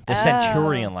is. The Oh.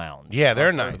 Centurion Lounge. Yeah, they're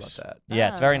I've heard nice. about that. Yeah,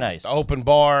 it's very nice. The open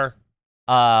bar.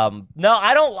 No,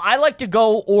 I don't. I like to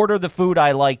go order the food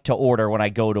I like to order when I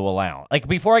go to a lounge. Like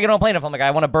before I get on a plane, if I'm like,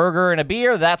 I want a burger and a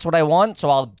beer, that's what I want.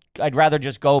 So I'd rather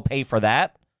just go pay for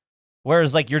that.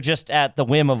 Whereas like you're just at the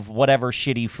whim of whatever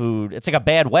shitty food. It's like a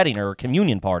bad wedding or a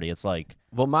communion party. It's like,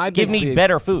 Well, my give big me beef,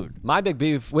 better food. My big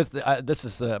beef with this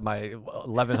is my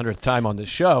 1100th time on this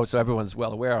show, so everyone's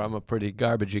well aware I'm a pretty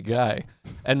garbagey guy.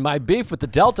 And my beef with the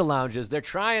Delta lounges, they're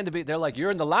trying to be. They're like,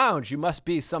 you're in the lounge, you must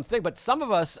be something. But some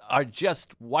of us are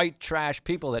just white trash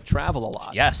people that travel a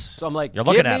lot. Yes. So I'm like, You're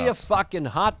give looking at me us. a fucking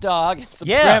hot dog, and some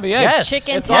Yeah, scrambled eggs, yes.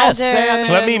 Chicken it's all tenders.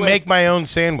 salmon Let me with- make my own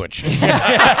sandwich.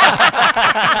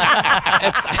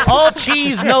 All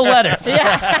cheese, no lettuce.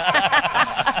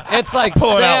 It's like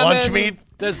Pulling out salmon, lunch meat.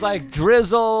 There's like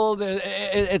drizzle.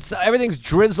 It's everything's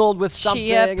drizzled with something.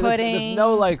 Chia and there's pudding.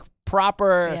 no like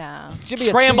proper. Yeah. Should be a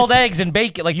Scrambled cheese- eggs and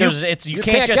bacon. Like You- you you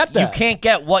can't can't get you that. can't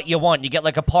get what you want. You get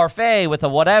like a parfait with a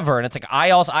whatever, and it's like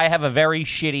I have a very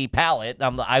shitty palate.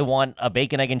 I want a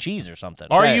bacon, egg, and cheese or something.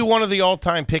 Are Same. you one of the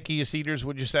all-time pickiest eaters,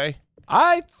 would you say?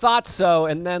 I thought so,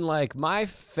 and then like my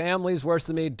family's worse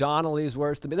than me. Donnelly's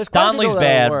worse than me. There's quite a few Donnelly's people that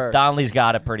are bad. worse. Donnelly's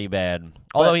got it pretty bad.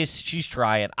 Although she's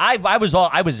trying. I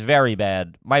was very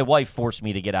bad. My wife forced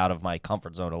me to get out of my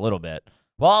comfort zone a little bit.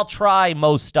 Well, I'll try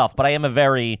most stuff, but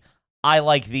I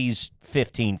like these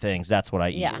 15 things. That's what I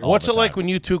eat. Yeah. all What's the it like time. when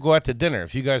you two go out to dinner?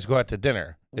 If you guys go out to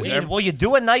dinner, Will you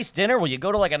do a nice dinner? Will you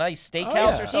go to like a nice steakhouse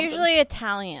yeah. or It's something? usually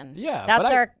Italian. Yeah, That's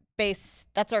but I- our base.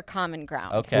 That's our common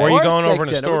ground. Okay. Or are you Or going steak over in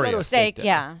dinner. We go to Astoria? a Steak, dinner.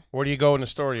 yeah. Where do you go in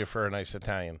Astoria for a nice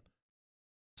Italian?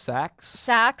 Saks.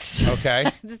 Saks.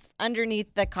 Okay. It's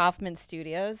underneath the Kaufman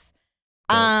Studios.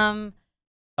 Oh,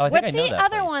 I think What's I know the that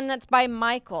other place. one that's by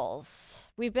Michael's?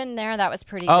 We've been there. That was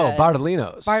pretty Oh, good.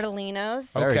 Bartolino's. Bartolino's.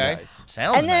 Very Okay. nice.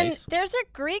 Sounds And then nice. there's a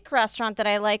Greek restaurant that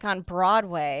I like on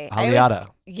Broadway. Aliata.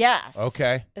 Yes.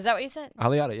 Okay. Is that what you said?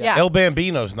 Aliata, yeah. Yeah. El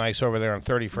Bambino's nice over there on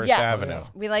 31st Yes. Avenue.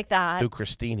 We like that. Do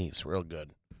Cristini's real good.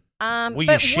 But Will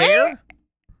you share?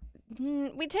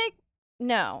 we take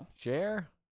no. Share?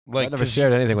 Like, I never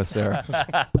shared anything with Sarah.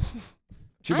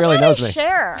 She I'm barely not a knows me.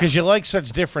 Share. because you like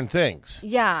such different things.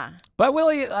 Yeah. But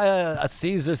we'll eat a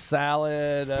Caesar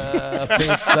salad, a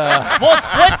pizza, We'll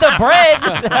split the bread.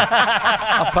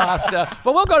 a pasta.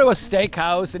 But we'll go to a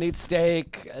steakhouse and eat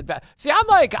steak. See,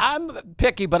 I'm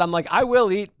picky, but I'm like, I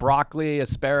will eat broccoli,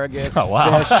 asparagus, Oh,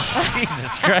 wow. fish.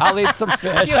 Jesus Christ. I'll eat some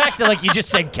fish. You acted like you just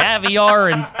said caviar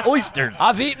and oysters.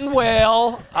 I've eaten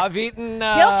whale. I've eaten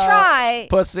He'll try.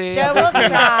 pussy. Joe will try.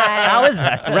 How is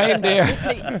that?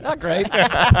 Reindeer. Not great.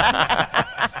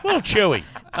 A little chewy.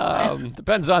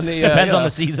 Depends on the Depends on the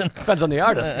season. Depends on the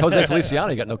artist. Jose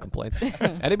Feliciano got no complaints.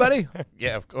 Anybody?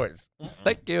 Yeah, of course.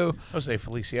 Thank you. Jose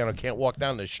Feliciano can't walk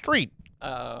down the street.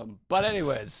 But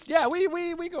anyways, yeah, we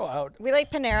go out. We like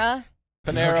Panera.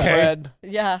 Panera Okay. bread.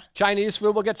 Yeah. Chinese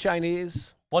food, we'll get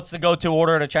Chinese. What's the go-to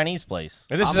order at a Chinese place?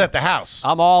 And this is at the house.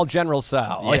 I'm all General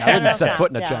Tso. Oh, yeah, I didn't set General foot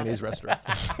in a Tso's, yeah. Chinese restaurant.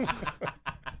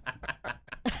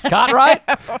 Got right?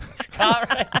 All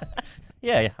right.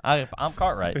 Yeah, I'm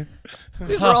Cartwright.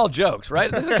 These are all jokes,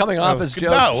 right? These are coming off as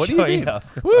jokes. No, what do you mean?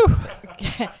 Woo.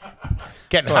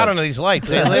 Getting hot under these lights.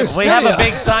 We have a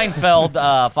big Seinfeld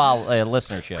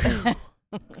listenership.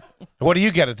 What do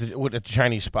you get at the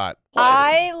Chinese spot?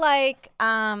 I like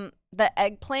the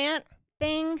eggplant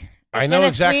thing. I It's know in a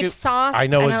exactly. sweet sauce, I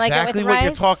know and I like it with exactly what you're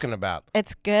rice. talking about.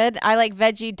 It's good. I like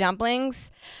veggie dumplings.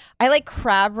 I like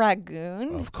crab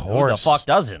ragoon. Of Who course. the fuck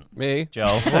doesn't? Me.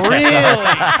 Joe. Really?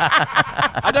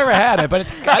 I never had it, but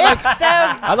I like It's so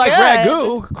I like good.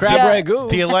 ragu, crab ragu.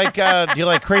 Do you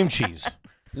like cream cheese?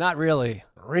 Not really.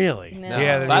 Really? No.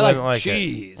 Yeah. Then I you like wouldn't like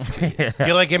cheese. it. Do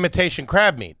you like imitation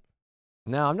crab meat?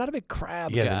 No, I'm not a big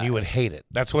crab Yeah, guy. then you would hate it.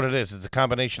 That's what it is. It's a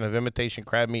combination of imitation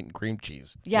crab meat and cream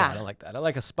cheese. I Yeah. don't like that. I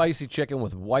like a spicy chicken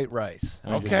with white rice.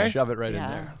 And I Okay. just shove it right in Yeah.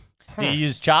 there. Do you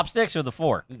use chopsticks or the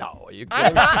fork? No, you I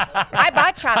kidding? bought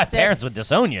My chopsticks. parents would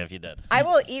disown you if you did. I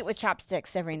will eat with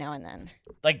chopsticks every now and then.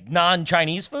 Like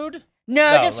non-Chinese food?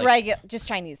 No, No, just like- regular, just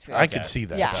Chinese food. I could see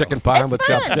that. Yeah. though. Chicken parm It's with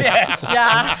fun. chopsticks.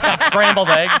 Yeah. Scrambled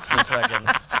eggs. Just fucking.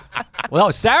 Well,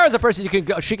 no, Sarah's a person you can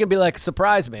go. She can be like,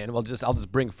 surprise me, and I'll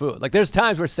just bring food. Like, there's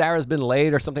times where Sarah's been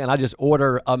late or something, and I just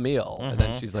order a meal, and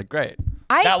then she's like, great.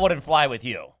 That wouldn't fly with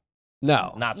you.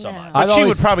 No, Not so No. much. But I've she would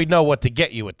always- probably know what to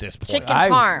get you at this point. Chicken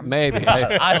parm. Maybe.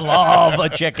 I love a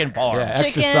chicken parm. Yeah. Extra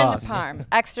Chicken sauce. parm.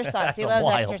 Extra sauce. That's He a loves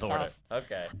wild extra order. sauce.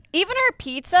 Okay. Even our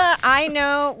pizza, I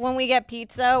know when we get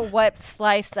pizza what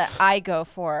slice that I go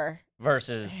for.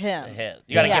 Versus Him.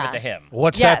 You got to give Yeah. it to him.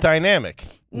 What's Yes. that dynamic?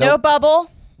 No Nope.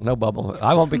 bubble. No bubble.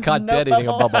 I won't be caught No dead eating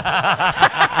a bubble. bubble.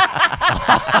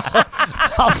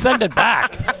 I'll send it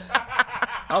back.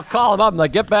 I'll call him up and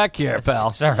like, get back here,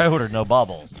 pal. Sorry, I ordered no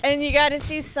bubbles. And you got to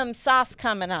see some sauce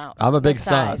coming out. I'm a big the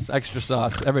sides. sauce, extra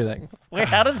sauce, everything. Wait,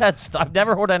 how does that? I've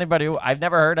never heard anybody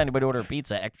order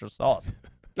pizza extra sauce.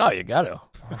 No, you got to.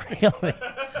 Really?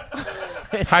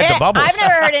 Hide the bubbles. I've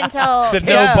never heard until The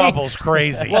no Joe. bubbles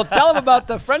crazy. Well, tell him about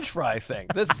the French fry thing.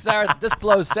 This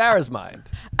blows Sarah's mind.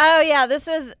 Oh yeah, this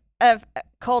was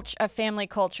a family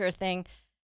culture thing.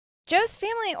 Joe's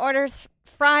family orders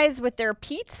fries with their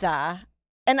pizza,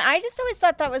 and I just always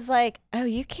thought that was like, oh,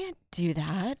 you can't do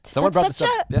that. Someone brought That's this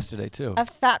such up yesterday, too. a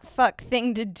fat fuck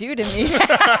thing to do to me.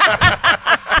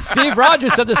 Steve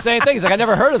Rogers said the same thing. He's like, I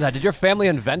never heard of that. Did your family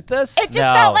invent this? It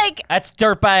just felt like, that's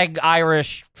dirtbag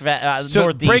Irish. So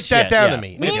Northeast break that shit. down Yeah. to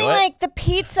me. We meaning do it. like the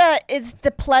pizza is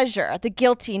the pleasure, the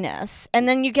guiltiness, and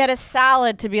then you get a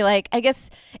salad to be like, I guess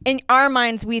in our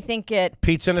minds we think it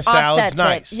Pizza and a salad's offsets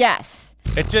nice. it. Yes.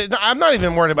 I'm not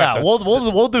even worried about No, that.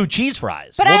 we'll do cheese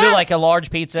fries. But We'll I do have- like a large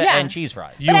pizza Yeah. and cheese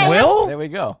fries. You But I will? There we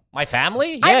go. My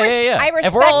family? I Yeah, res- yeah. I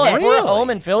If we're all respect if we're it. at home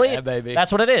in Philly, Yeah, baby.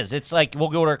 that's what it is. It's like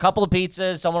we'll order a couple of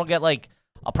pizzas. Someone will get like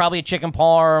probably a chicken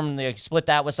parm. They split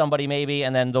that with somebody maybe,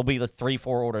 and then there'll be the 3-4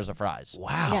 orders of fries.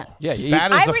 Wow. Yeah. Yeah, As you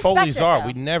fat eat as I the respect Foleys it, are, though.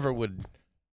 we never would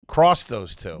cross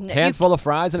those two. No, handful of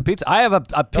fries and a pizza. I have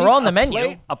They're on the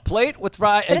menu. A plate with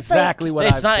fries. But it's like- Exactly what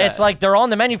It's I've not. said. It's like they're on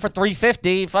the menu for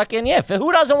 $3.50. Fucking yeah.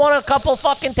 Who doesn't want a couple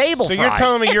fucking table So fries? you're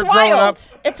telling me It's you're growing wild. up.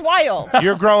 It's wild.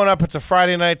 You're growing up. It's a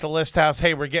Friday night at the List House.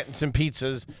 Hey, we're getting some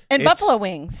pizzas And It's- buffalo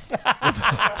wings.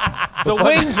 The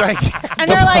wings I And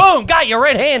they're like, boom, got you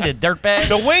red-handed, dirtbag.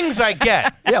 the wings I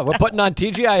get. Yeah, we're putting on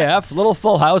TGIF, little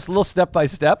Full House, little step by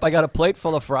step. I got a plate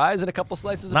full of fries and a couple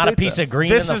slices Not of a pizza. piece of green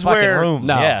This in the is fucking where- room.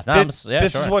 No. Yeah, no, This yeah,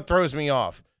 this sure. is what throws me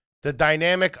off. The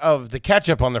dynamic of the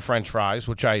ketchup on the French fries,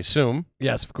 which I assume,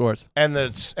 Yes, of course. and the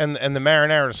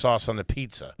marinara sauce on the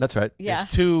pizza That's right. yeah.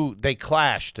 they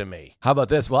clash to me. How about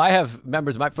this? Well, I have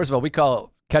members of my, first of all, we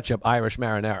call ketchup Irish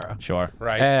marinara. Sure.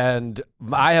 Right. And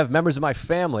I have members of my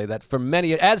family that for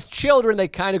many, as children, they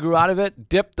kind of grew out of it,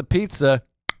 dipped the pizza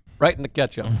right in the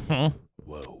ketchup.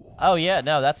 Oh yeah,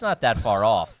 no, that's not that far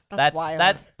off. That's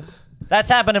wild. That's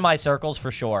happened in my circles for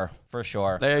sure. For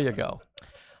sure. There you go.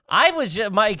 I was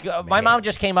my mom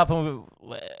just came up and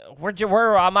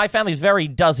we're my family's very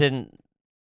doesn't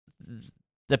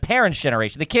the parents'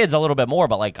 generation, the kids a little bit more,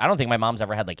 but like I don't think my mom's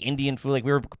ever had like Indian food. Like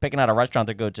we were picking out a restaurant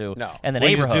to go to No. in the Will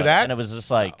you just neighborhood, do that? and it was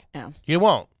just like You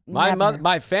won't. Never.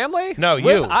 My family? No,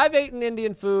 you. I've eaten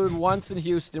Indian food once in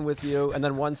Houston with you and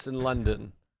then once in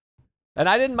London. And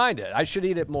I didn't mind it. I should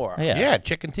eat it more. Yeah,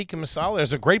 chicken tikka masala.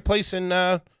 There's a great place in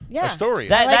Yeah. Astoria.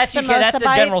 That, like that's samosa the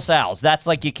General bites. Sal's. That's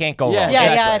like you can't go Yeah, wrong.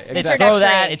 Yeah, exactly, yeah, it's exactly. Throw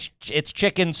that. introductory. It's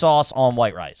chicken sauce on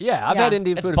white rice. Yeah, I've Yeah. had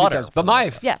Indian It's food a few butter times. for But the my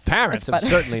most Yes, parents it's have butter.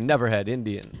 certainly never had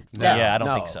Indian. No. Yeah, I don't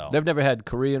No. think so. They've never had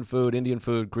Korean food, Indian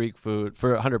food, Greek food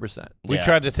for 100%. We Yeah.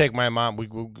 tried to take my mom.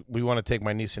 We want to take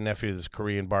my niece and nephew to this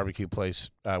Korean barbecue place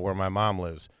where my mom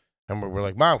lives, and we're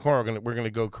like, Mom, come on, we're gonna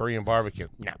go Korean barbecue.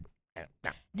 No,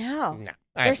 No. no,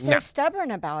 They're so no,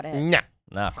 stubborn about it. no.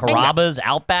 Nah, Carrabba's,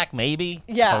 Outback, maybe.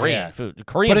 Yeah. Korean food.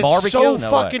 Korean But it's barbecue? so No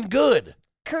fucking way. good.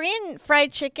 Korean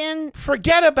fried chicken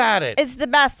Forget about it. is the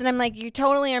best, and I'm like, you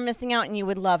totally are missing out, and you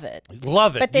would love it.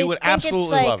 Love it. But they You would think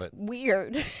absolutely it's, like, love it.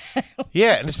 Weird.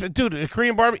 Yeah, and dude, the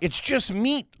Korean barbecue, it's just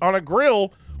meat on a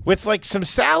grill with like some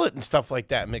salad and stuff like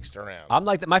that mixed around. I'm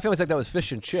like that. My family's like that with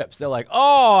fish and chips. They're like,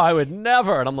 oh, I would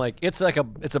never. And I'm like, it's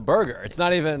a burger. It's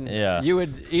not even. Yeah. You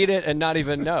would eat it and not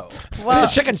even know. Well-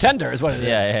 It's a chicken tender, is what it is.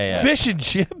 Yeah. Fish and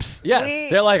chips? Yes.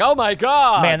 They're like, oh my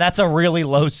god. Man, that's a really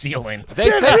low ceiling.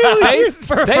 They think,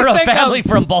 For they a think family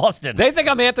from Boston. They think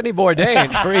I'm Anthony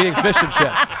Bourdain for eating fish and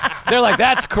chips. They're like,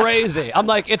 that's crazy. I'm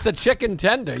like, it's a chicken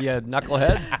tender, you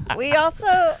knucklehead. We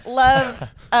also love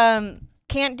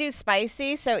can't do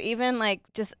spicy, so even like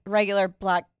just regular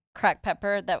black cracked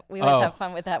pepper. That we always have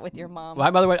fun with that with your mom.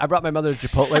 My mother, I brought my mother to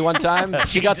Chipotle one time.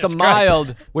 She got the Jesus Christ.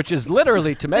 mild, which is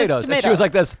literally tomatoes. And she tomatoes. was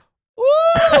like this. Woo!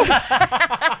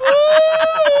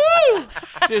 Woo!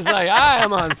 She's like, I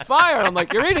am on fire. And I'm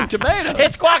like, you're eating tomatoes.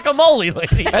 It's guacamole,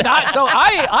 lady. And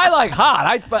I like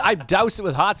hot. But I douse it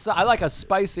with hot sauce. I like a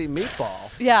spicy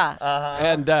meatball. Yeah.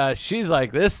 And she's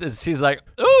like, she's like,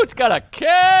 ooh, it's got a kick.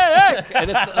 And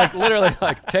it's like literally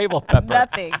like table pepper.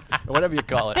 Nothing. Or whatever you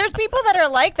call it. There's people that are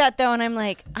like that though, and I'm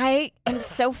like, I am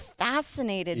so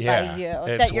fascinated Yeah, by you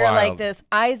it's that you're like wild. this.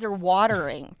 Eyes are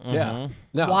watering. Yeah.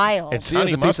 No. Wild. It's She has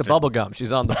honey a piece mustard. of bubble gum.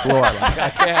 She's on the floor. Like, I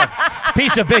can't.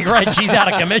 Piece of Big Red, she's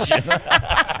out of commission.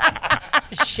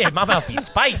 Shit, my mouth is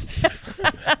spicy.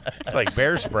 It's like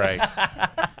bear spray.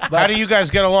 How do you guys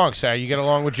get along, Sarah? You get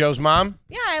along with Joe's mom?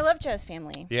 Yeah, I love Joe's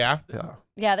family. Yeah? Yeah.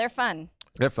 Yeah, they're fun.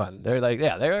 They're fun. They're like,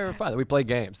 yeah, they're fun. We play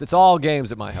games. It's all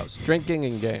games at my house. Drinking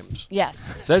and games. Yes.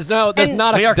 There's not We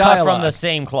a are cut dialogue. from the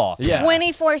same cloth. Yeah.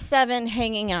 24/7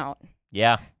 hanging out.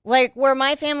 Yeah. Like where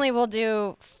my family will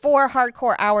do 4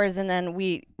 hardcore hours and then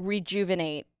we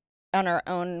rejuvenate on our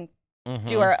own,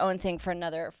 do our own thing for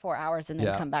another 4 hours and then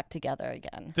Yeah. come back together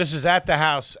again. This is at the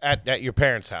house, at your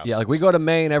parents' house. Yeah, like we go to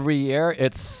Maine every year.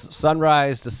 It's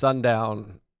sunrise to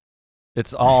sundown.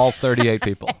 It's all 38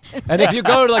 people. And if you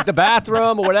go to like the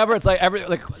bathroom or whatever, it's like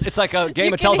it's like a game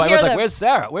You of can telephone. hear It's like, them. where's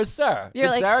Sarah? Where's Sarah? You're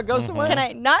Did like, Sarah go somewhere? Can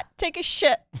I not take a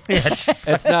shit? Yeah, just-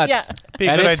 It's nuts. Yeah. Be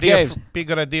a And good it's idea. games. Be a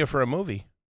good idea for a movie.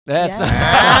 That's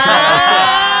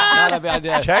Yeah. not a bad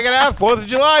idea. Check it out, 4th of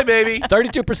July, baby.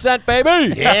 32%,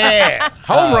 baby. Yeah,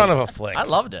 home run of a flick. I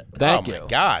loved it. Thank oh you. my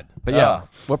God. But yeah,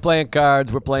 we're playing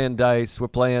cards. We're playing dice. We're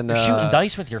playing. You're shooting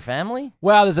dice with your family?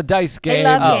 Well, there's a dice game.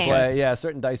 love we games. play. Yeah, a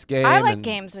certain dice game. I like and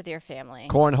games with your family.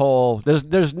 Cornhole.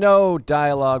 There's no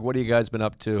dialogue. What have you guys been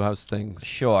up to? How's things?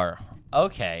 Sure.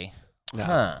 Okay. No,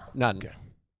 Huh. none.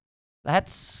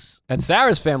 That's And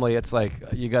Sarah's family, it's like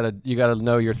you gotta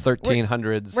know your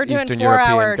 1300s We're doing Eastern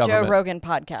 4-hour European Joe government. Rogan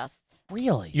podcasts.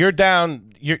 really. You're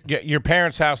down, your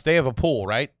parents' house, they have a pool,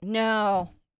 right? No.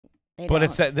 They But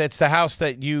don't. it's the house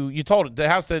that you told it, the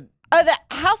house that, Oh, the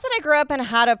house that I grew up in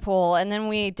had a pool, and then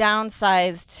we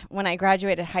downsized when I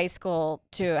graduated high school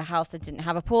to a house that didn't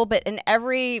have a pool. But in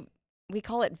we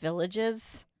call it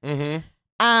villages.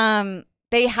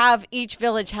 They have each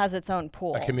village has its own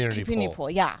pool, A community pool.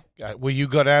 Yeah. will you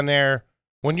go down there?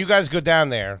 When you guys go down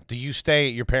there, do you stay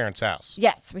at your parents' house?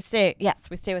 Yes, we stay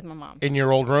with my mom. In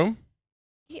your old room?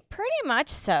 Yeah, pretty much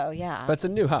so, yeah. But it's a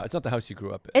new house. It's not the house you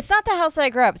grew up in. It's not the house that I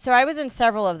grew up. So I was in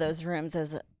several of those rooms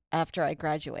after I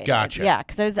graduated. Gotcha. Yeah,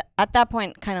 because I was at that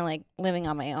point kind of like living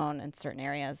on my own in certain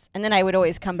areas, and then I would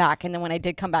always come back. And then when I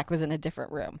did come back, it was in a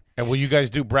different room. And will you guys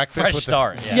do breakfast Fresh with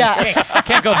start. Yeah.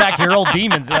 Can't go back to your old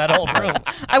demons in that old room.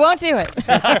 I won't do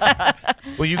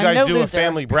it. Will you I'm guys no do a loser.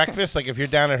 family breakfast? Like if you're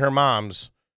down at her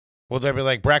mom's, will there be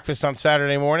like breakfast on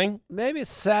Saturday morning? Maybe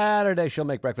Saturday she'll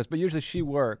make breakfast, but usually she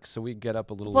works, so we get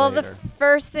up a little Well, later. the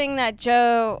first thing that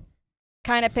Joe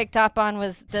kind of picked up on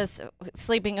was this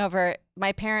sleeping over.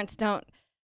 My parents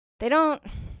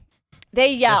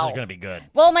they yell. This is gonna be good.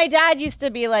 Well, my dad used to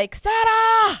be like,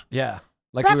 Sarah, Yeah.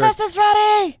 Like breakfast is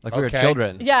ready. we were Okay.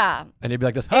 children. Yeah. And he'd be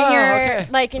like this, And you're okay.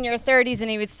 like in your 30s and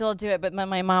he would still do it, but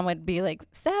my mom would be like,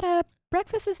 Sarah,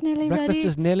 breakfast is nearly Breakfast ready.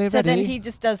 is nearly so ready. then he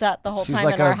just does that the whole She's time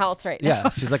like in our a- house right Yeah, now.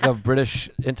 she's like a British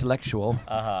intellectual.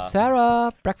 Uh-huh.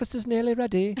 Sarah, breakfast is nearly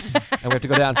ready. And we have to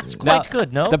go down. It's Quite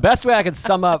good, no? The best way I can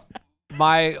sum up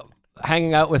my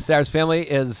hanging out with Sarah's family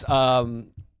is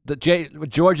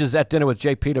George is at dinner with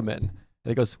Jay Peterman. And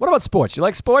he goes, what about sports? You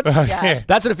like sports? Yeah.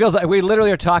 That's what it feels like. We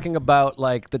literally are talking about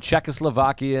like the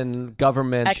Czechoslovakian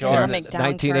government Economic in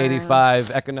 1985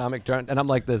 economic turn. And I'm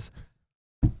like this.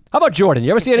 How about Jordan?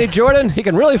 You ever see any Jordan? He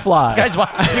can really fly. You guys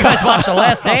watch The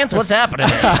Last Dance? What's happening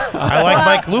here? I like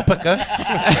Mike Lupica.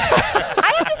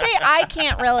 I have to say, I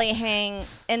can't really hang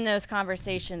in those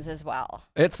conversations as well.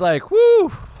 It's like,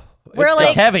 whoo. We're It's like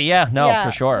It's heavy, yeah. No, yeah,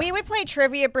 for sure. We would play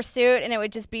Trivia Pursuit, and it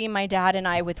would just be my dad and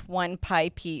I with one pie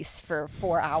piece for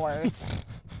 4 hours.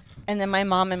 And then my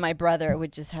mom and my brother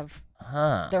would just have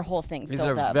their whole thing These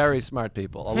filled are up. very smart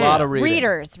people. A lot of reading.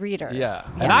 Readers. Yeah.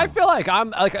 And I feel like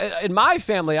I'm like in my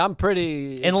family, I'm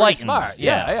pretty Enlightened, smart.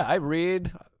 yeah. I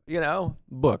read,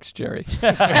 books, Jerry.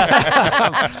 But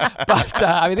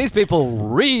I mean, these people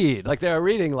read like they're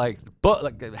reading like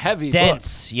heavy Dense,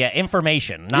 books. yeah,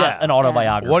 information, not Yeah. an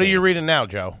autobiography. What are you reading now,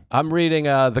 Joe? I'm reading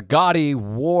the Gotti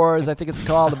Wars, I think it's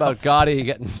called, about Gotti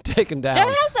getting taken down. Joe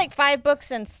has like 5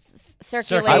 books in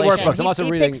circulation. I work books. I'm He- also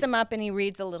he reading- picks them up and he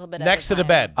reads a little bit Next to at a the time.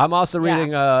 bed. I'm also Yeah.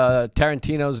 reading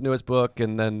Tarantino's newest book,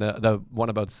 and then the one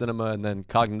about cinema, and then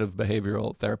cognitive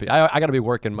behavioral therapy. I got to be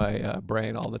working my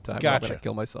brain all the time. I'm Gotcha. gonna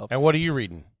kill myself. And what are you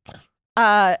reading?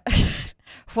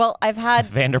 Well, I've had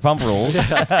Vanderpump Rules?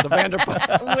 Yes, the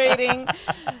Vanderpump. waiting.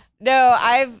 No,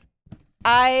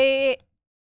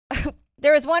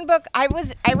 there was one book I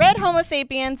read Homo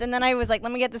Sapiens, and then I was like,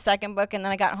 let me get the second book, and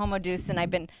then I got Homo Deus, and I've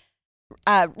been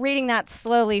reading that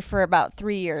slowly for about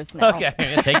 3 years now. Okay,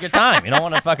 take your time. You don't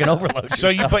want to fucking overload So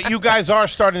yourself. but you guys are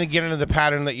starting to get into the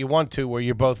pattern that you want to, where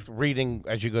you're both reading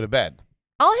as you go to bed.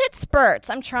 I'll hit spurts.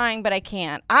 I'm trying, but I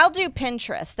can't. I'll do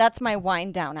Pinterest. That's my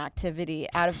wind down activity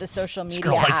out of the social This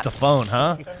media girl likes apps. the phone,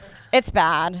 huh? It's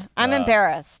bad. I'm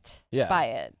embarrassed Yeah. by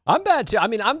it. I'm bad too. I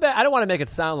mean, I'm bad. I don't want to make it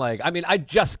sound like. I mean, I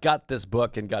just got this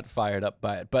book and got fired up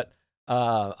by it, but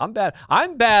I'm bad.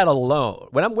 I'm bad alone.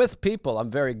 When I'm with people,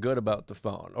 I'm very good about the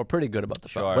phone, or pretty good about the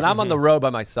phone. Sure. When I'm on the road by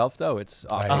myself, though, it's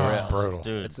off the It's rails. brutal.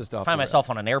 Dude, It's just I off find the myself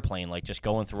on an airplane, like just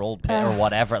going through old or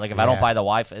whatever. Like if I Yeah. don't buy the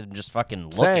Wi-Fi, I'm just fucking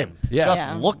looking. Same. Yeah. Just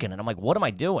Yeah. looking. And I'm like, what am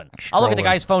I doing? I'll look at the Scrolling.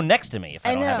 guy's phone next to me if I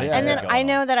I don't know. have anything And then going I on.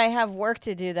 know that I have work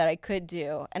to do that I could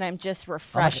do, and I'm just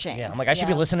refreshing. Yeah, I'm like, I should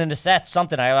be Yeah. listening to sets,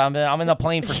 something. I'm in the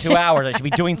plane for 2 hours. I should be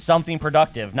doing something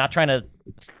productive, not trying to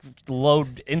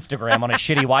load Instagram on a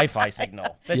shitty Wi-Fi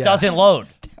signal that Yeah. doesn't load.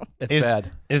 It's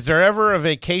bad. Is there ever a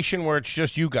vacation where it's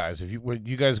just you guys? Would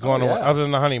you guys go on yeah. other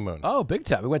than the honeymoon? Oh, big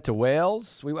time. We went to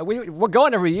Wales. We're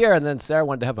going every year, and then Sarah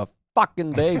wanted to have a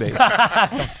fucking baby.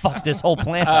 Fuck this whole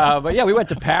plan. But yeah, we went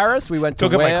to Paris. We went to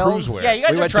Look at my Wales. cruise wear. yeah, you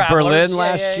guys we are went to travelers. Berlin Yeah,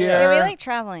 last yeah, year. yeah. Yeah, we like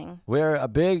traveling. We're a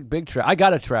big I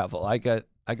gotta travel. I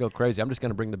go crazy. I'm just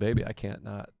gonna bring the baby. I can't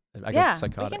not. I Yeah, get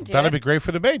psychotic. we can do That'd it. be great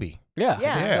for the baby. Yeah.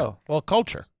 Yeah. I think Yeah. So Well,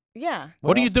 culture. Yeah.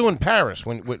 What do you else? do in Paris?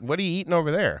 What are you eating over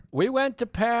there? we went to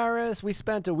Paris. We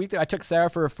spent a week there. I took Sarah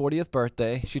for her 40th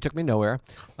birthday. She took me nowhere.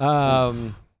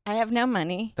 I have no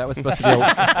money. That was supposed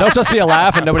to be a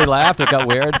laugh, and nobody laughed. It got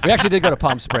weird. We actually did go to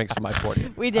Palm Springs for my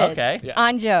 40th. We did. Okay.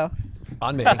 On Joe.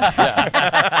 On me. Yeah.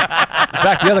 In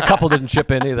fact, the other couple didn't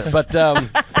chip in either. But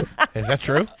Is that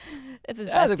true? It's his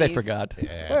I think they besties. forgot.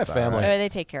 Yeah, We're a it's all family. Oh, they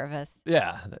take care of us.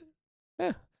 Yeah.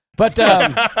 Yeah. But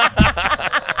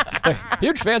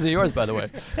huge fans of yours, by the way.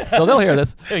 So they'll hear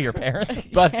this. Your parents?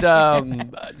 But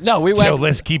no, we Joe went.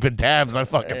 Liz keeping tabs. I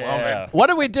fucking love Yeah. it. What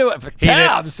did we do? For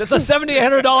tabs. It's a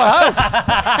 $7,800 house.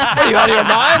 Are you out of your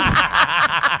mind?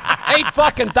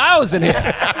 8,000 here.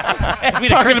 Ask me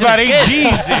to Talking christen about his 8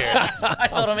 kid. G's here. I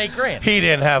told him $8,000. He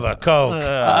didn't have a Coke.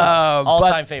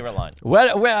 All-time favorite line.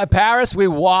 When Paris, we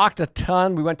walked a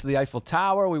ton. We went to the Eiffel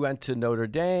Tower. We went to Notre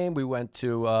Dame. We went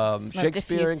to Smoked a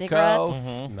Shakespeare few and cigarettes.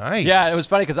 Co. Nice. Yeah, it was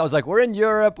funny because I was like, we're in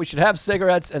Europe. We should have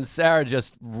cigarettes. And Sarah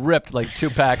just ripped like 2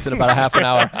 packs in about a half an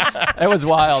hour. It was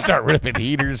wild. Start ripping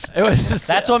heaters. It was just,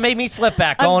 That's what made me slip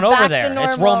back I'm going back over to there. It's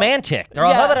normal. romantic. They're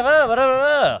all,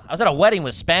 Yeah. I was at a wedding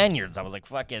with Spaniards. I was like,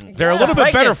 fucking. They're a little bit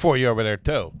Right better there. for you over there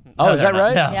too. oh, is that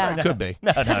right? No, Yeah. Could be.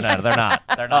 no, they're not.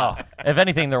 They're not. If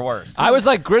anything, they're worse. I was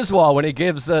like Griswold when he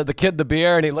gives the kid the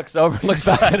beer and he looks over and looks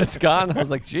back and it's gone. I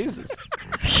was like, Jesus.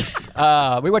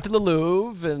 We went to the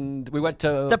Louvre and we went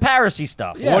to the Paris-y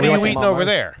stuff. Yeah, What we are went you to eating Mama. over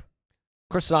there?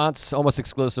 croissants almost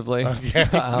exclusively.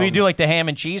 Do you do like the ham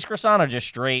and cheese croissant or just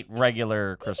straight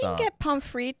regular You can croissant? get pommes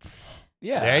frites.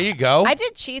 Yeah. There you go. I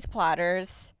did cheese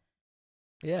platters.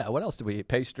 Yeah. What else did we eat?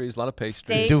 Pastries, a lot of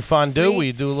pastries. Steak, do fondue? Will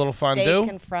you frites, do a little fondue? Steak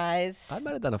and fries. I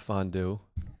might have done a fondue.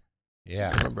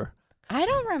 Yeah. I remember. I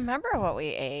don't remember what we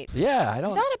ate. Yeah, I There's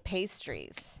don't. a lot of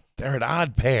pastries. They're an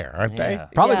odd pair, aren't they? Yeah.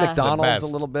 Probably Yeah. McDonald's The a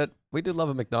best. little bit. We do love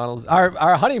a McDonald's.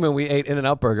 Our honeymoon, we ate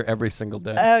In-N-Out Burger every single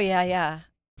day. Oh yeah.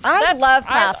 I love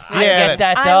fast food. I Yeah. get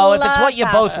that I though. If it's love what you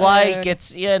fast both food. like,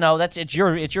 it's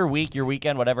it's your week, your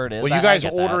weekend, whatever it is. Will I you guys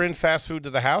get order that. in fast food to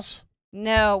the house?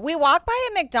 No, we walk by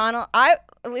a McDonald's. I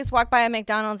at least walk by a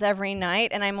McDonald's every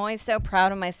night, and I'm always so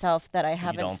proud of myself that I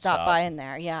haven't don't stopped stop. by in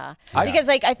there. Yeah, I- because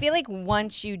like I feel like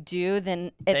once you do,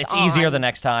 then It's on. easier the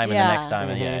next time and the Yeah. next time.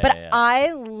 And Mhm. yeah, But yeah.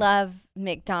 I love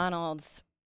McDonald's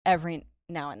every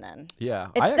now and then. Yeah.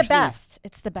 It's the best.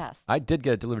 It's the best. I did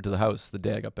get it delivered to the house the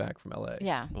day I got back from LA.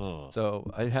 Yeah. Ugh.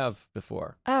 So I have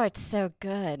before. Oh, it's so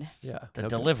good. Yeah. The no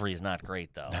good. delivery is not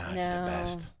great though. No, it's the No.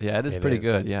 best. Yeah, it is It pretty is.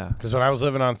 good. Yeah. Because when I was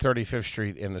living on 35th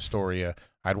Street in Astoria,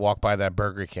 I'd walk by that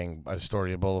Burger King,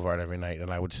 Astoria Boulevard, every night,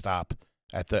 and I would stop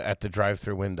at the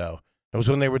drive-through window. It was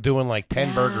when they were doing like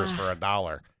 10 burgers for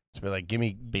 $1. So be like, give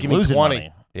me losing 20.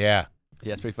 money. Yeah.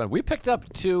 Yeah, it's pretty fun. We picked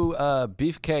up 2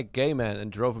 beefcake gay men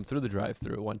and drove them through the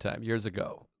drive-through one time years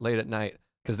ago, late at night,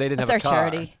 because they didn't That's have a our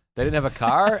car. charity. They didn't have a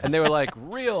car, and they were like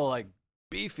real, like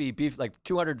beefy, like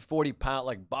 240-pound,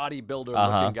 like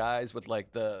bodybuilder-looking guys with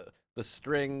like the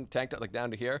string tanked up like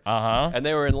down to here. And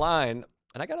they were in line,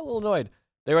 and I got a little annoyed.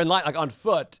 They were in line like on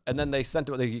foot, and then they sent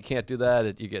it. Like, you can't do that.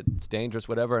 It's dangerous,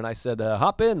 whatever. And I said,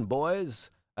 "Hop in,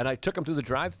 boys." And I took them through the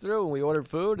drive-through, and we ordered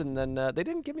food, and then they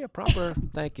didn't give me a proper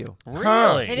thank you.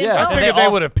 Really? They didn't Yeah. know. I figured they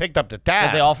would have picked up the Did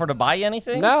tab. they offer to buy you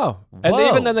anything? No. And Whoa.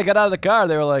 even then they got out of the car,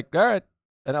 they were like, "All right."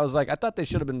 And I was like, I thought they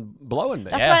should have been blowing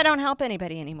me. That's Yeah. why I don't help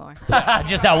anybody anymore.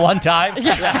 Just that one time?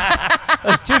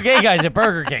 Those 2 gay guys at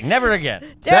Burger King. Never again.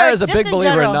 Sarah's a Just big in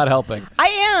believer general. in not helping. I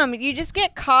am. You just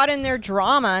get caught in their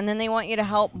drama, and then they want you to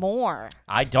help more.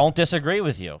 I don't disagree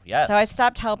with you. Yes. So I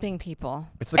stopped helping people.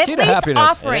 It's the key At to least happiness.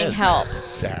 offering It is. help.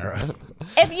 Sarah.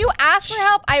 If you ask for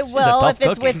help, I a will tough if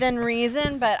it's cookie. within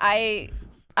reason. But I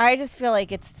just feel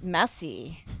like it's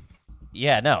messy.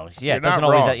 Yeah, no. Yeah, You're it doesn't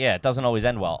not always wrong. it doesn't always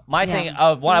end well. My Yeah. thing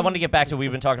what I want to get back to we've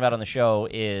been talking about on the show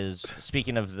is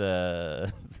speaking of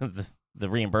the the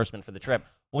reimbursement for the trip.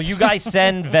 Will you guys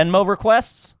send Venmo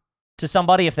requests to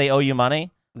somebody if they owe you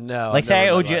money? No. Like say I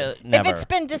never in owed my you life. never. If it's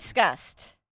been discussed.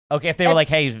 Okay, if they were if- like,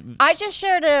 "Hey, I just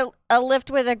shared a lift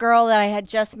with a girl that I had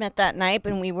just met that night,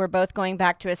 and we were both going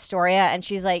back to Astoria, and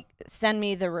she's like, send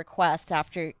me the request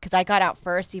after, because I got out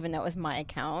first, even though it was my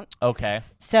account. okay."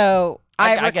 So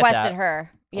I I get requested that.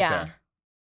 her. Yeah. Okay.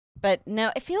 But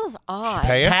no, it feels odd.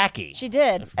 pay ya? Tacky. She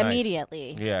did Nice.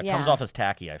 immediately. Yeah, it comes off as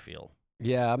tacky, I feel.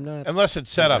 Yeah, I'm not. Unless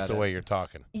it's set up Got the it. way you're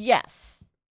talking. Yes.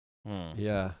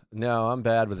 Yeah. No, I'm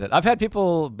bad with it. I've had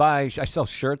people buy, I sell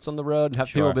shirts on the road and have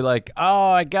Sure. people be like,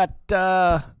 "Oh, I got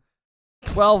 $12."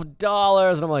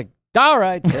 And I'm like, "All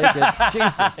right, take it."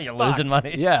 Jesus. You're fuck. losing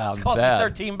money. Yeah, It's I'm cost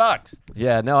bad. me $13.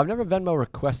 Yeah, no, I've never Venmo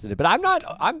requested it, but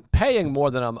I'm paying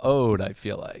more than I'm owed, I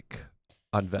feel like,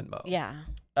 on Venmo. Yeah.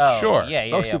 Oh, Sure. Yeah,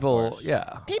 Most of people, course.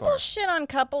 yeah. People shit on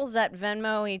couples that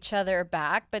Venmo each other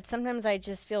back, but sometimes I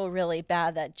just feel really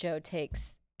bad that Joe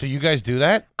takes. Do you guys do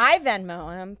that? I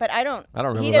Venmo him, but I don't. I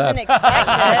don't He remember doesn't that.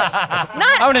 expect it.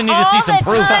 Not I'm gonna need to all see some the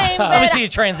proof. time, Let me but see a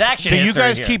transaction Do you history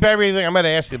guys here. keep everything? I'm going to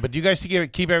ask you, but do you guys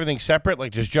keep everything separate?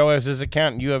 Like, does Joe has his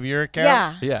account and you have your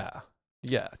account? Yeah. Yeah.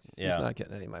 Yeah. She's Yeah. not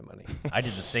getting any of my money. I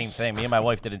did the same thing. Me and my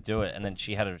wife didn't do it, and then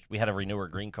we had to renew her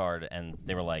green card, and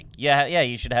they were like, "Yeah,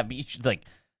 you should like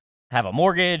have a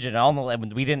mortgage and all."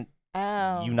 And we didn't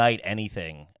Oh. unite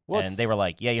anything, What's- and they were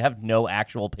like, "Yeah, you have no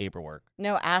actual paperwork,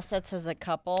 No assets as a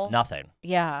couple. nothing."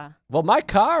 Yeah. Well, my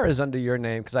car is under your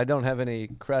name because I don't have any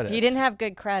credit. He didn't have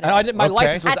good credit. And I did, my Okay.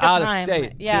 license was at the out time. of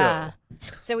state. Yeah. Too.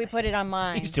 So we put it on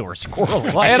mine. These two were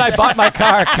squirreling. Well, and I bought my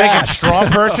car Making cash. straw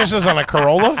purchases on a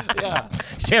Corolla? Yeah.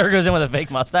 Sarah goes in with a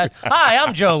fake mustache. Hi,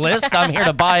 I'm Joe List. I'm here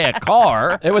to buy a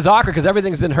car. It was awkward because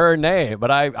everything's in her name, but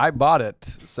I bought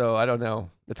it, so I don't know.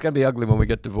 It's gonna be ugly when we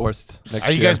get divorced next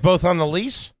Are you year. guys both on the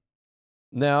lease?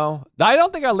 No, I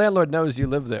don't think our landlord knows you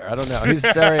live there. I don't know. He's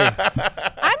very.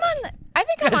 I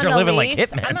think I'm guys on are the living like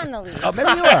lease. hitmen. I'm on the lease. Oh,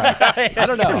 maybe you are. I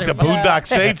don't know. The Boondock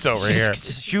Saints over here.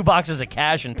 Shoe boxes of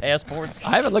cash and passports.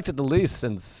 I haven't looked at the lease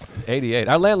since '88.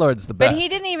 Our landlord's the best. But he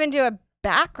didn't even do a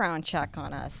background check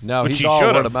on us. No, Which he's he all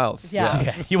should've. word of mouth. Yeah.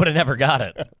 Yeah, you would have never got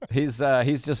it. He's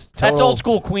just total. That's old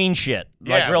school Queen shit,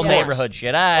 like Yeah, real of course. neighborhood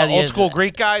shit. Ah, Old school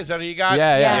Greek guys, that what you got?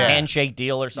 Yeah, yeah. Yeah. handshake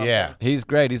deal or something. Yeah. He's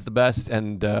great. He's the best.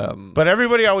 And But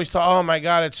everybody always thought, oh my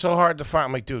God, it's so hard to find.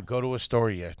 I'm like, dude, go to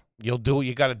Astoria. You'll do it.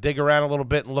 You got to dig around a little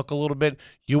bit and look a little bit.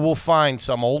 You will find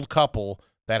some old couple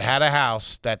that had a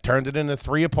house that turned it into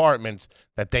 3 apartments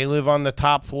that they live on the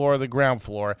top floor or the ground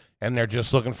floor, and they're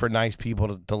just looking for nice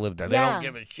people to live there. They Yeah. don't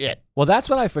give a shit. well, that's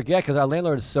what I forget because our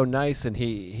landlord is so nice and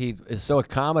he is so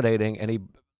accommodating and he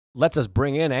lets us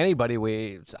bring in anybody.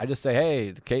 I just say,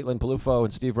 hey, Caitlin Palufo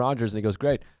and Steve Rogers, and he goes,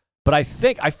 great. But I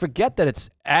forget that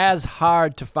it's as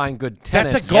hard to find good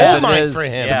tenants. That's a gold as it mine is for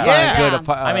him. to Yeah. find Yeah. good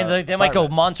I mean, they might go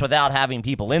apartment. months without having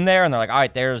people in there, and they're like, all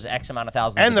right, there's X amount of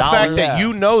thousands And of the dollars. fact that Yeah.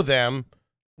 you know them,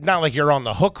 not like you're on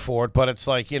the hook for it, but it's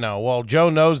like, well, Joe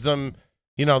knows them.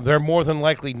 they're more than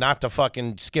likely not to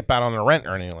fucking skip out on the rent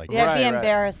or anything like that. Yeah, it'd be Right, right.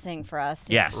 embarrassing for us.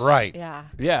 Yes. Right. Yeah.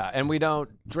 Yeah, and we don't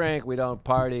drink, we don't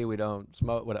party, we don't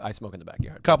smoke. I smoke in the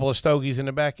backyard. Couple of stogies in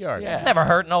the backyard. Yeah. Never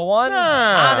hurt no one.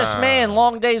 Nah. Honest man,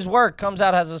 long day's work, comes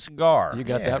out, has a cigar. You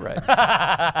got that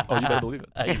right. Oh, you better believe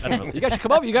it. You guys should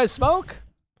come over. You guys smoke?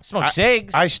 Smoke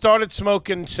cigs. I started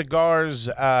smoking cigars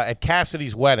at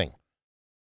Cassidy's wedding.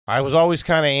 I was always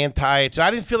kind of anti it.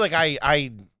 I didn't feel like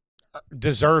I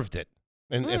deserved it,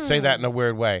 and say that in a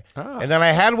weird way. Oh. And then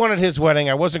I had one at his wedding.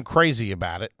 I wasn't crazy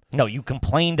about it. No, you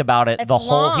complained about it It's the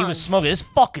whole. He long. was smoking. This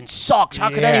fucking sucks. How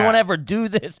could Yeah. anyone ever do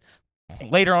this?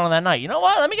 Later on that night, you know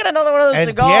what? Let me get another one of those And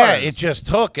cigars. yeah, it just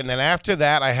took. And then after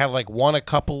that, I had like one a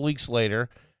couple weeks later,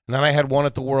 and then I had one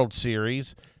at the World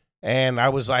Series, and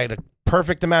I had a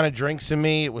perfect amount of drinks in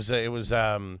me. It was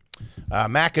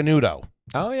Macanudo.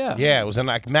 Oh, yeah. Yeah, it was in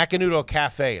like Macanudo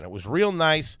Cafe, and it was real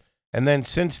nice. And then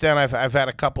since then, I've had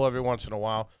a couple every once in a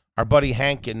while. Our buddy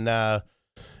Hank in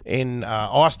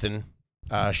Austin,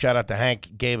 shout out to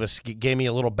Hank, gave me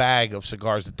a little bag of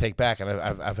cigars to take back, and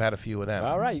I've had a few of them.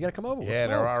 All right, you got to come over. We'll Yeah,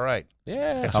 they're smoke. all right.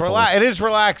 Yeah. It is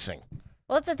relaxing.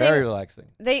 Well, that's the Very thing. relaxing.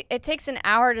 It takes an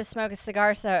hour to smoke a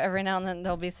cigar, so every now and then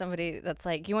there'll be somebody that's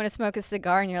like, "You want to smoke a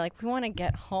cigar?" And you're like, "We want to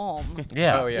get home."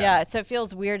 yeah. Oh, yeah. Yeah, so it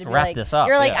feels weird to be Wrap like, this up,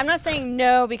 you're like, yeah. I'm not saying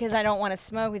no because I don't want to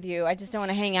smoke with you. I just don't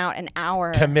want to hang out an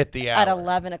hour Commit the hour. at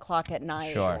 11 o'clock at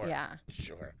night. Sure. Yeah.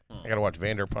 Sure. I gotta watch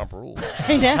Vanderpump Rules.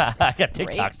 I know. I got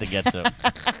TikToks to get to.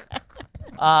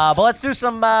 But let's do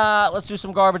some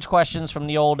garbage questions from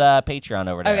the old Patreon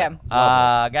over there.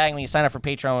 Okay. Gang, when you sign up for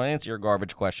Patreon, we'll answer your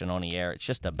garbage question on the air. It's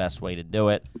just the best way to do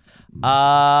it.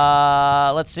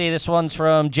 Let's see. This one's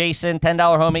from Jason, $10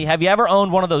 homie. Have you ever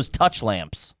owned one of those touch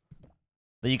lamps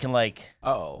that you can like?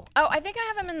 Oh. Oh, I think I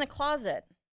have them in the closet.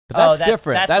 But that's that-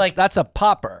 different. that's like- That's a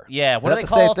popper. Yeah, what Is are that they the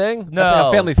called? same thing? No. That's like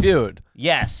a Family Feud.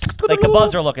 Yes, like the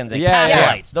buzzer looking thing. Yeah, Tap yeah.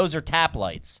 lights. Those are tap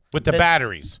lights With the That-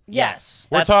 batteries. Yes,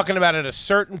 We're that's- talking about at a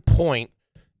certain point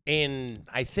in,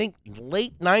 I think,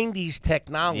 late 90s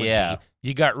technology. Yeah.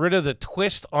 You got rid of the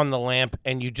twist on the lamp,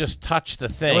 and you just touch the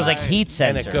thing. It was like heat and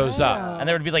sensor, it goes up. and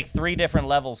there would be like 3 different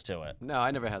levels to it. No,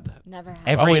 I never had that. Never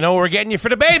have. Oh, we know what we're getting you for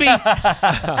the baby.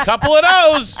 Couple of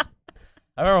those.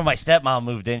 I remember when my stepmom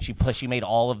moved in. She made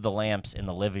all of the lamps in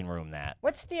the living room that.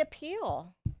 What's the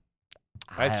appeal?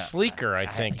 It's sleeker, I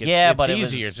think. It's, yeah, it's but it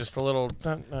easier. was- Just a little.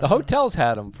 The hotels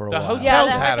had them for a The while. hotels Yeah,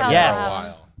 the had them hotels for a have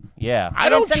while. Yeah. I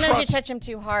And then don't sometimes trust. you touch them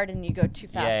too hard and you go too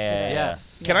fast Yeah, to yeah, the. yeah.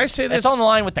 Yes. Can I say this? It's on the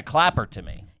line with the clapper to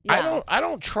me. Yeah. I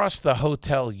don't trust the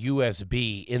hotel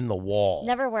USB in the wall.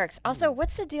 Never works. Also,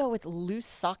 what's the deal with loose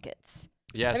sockets?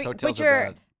 Yes, I mean, hotels put are your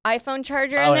bad. iPhone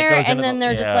charger Oh, in it there, goes and into then the-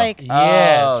 they're yeah. just like,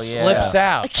 Yeah, Oh, it yeah. slips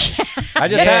out. I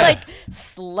just it's had like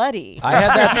slutty. I had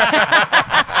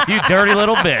that. You dirty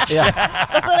little bitch. Yeah.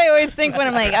 That's what I always think when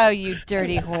I'm like, oh, you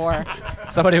dirty whore.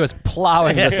 Somebody was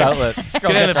plowing this outlet. Get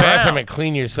in the bathroom and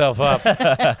clean yourself up.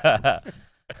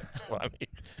 That's funny.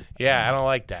 Yeah, I don't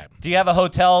like that. Do you have a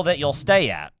hotel that you'll stay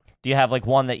at? Do you have like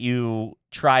one that you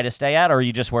try to stay at, or are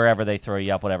you just wherever they throw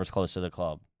you up, whatever's close to the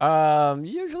club?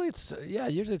 Usually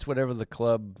it's whatever the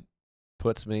club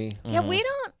puts me. Yeah, we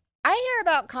don't. I hear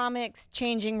about comics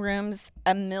changing rooms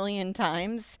a million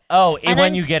times. Oh, And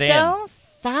when I'm you get so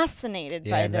fascinated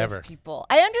Yeah, by those never. people.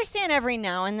 I understand every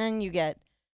now and then you get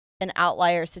an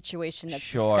outlier situation that's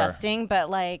Sure. disgusting, but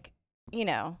like, you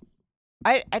know,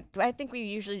 I think we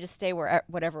usually just stay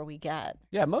whatever we get.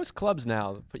 Yeah, most clubs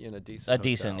now put you in a decent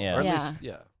decent, hotel. yeah. Or at Yeah.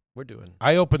 least, we're doing.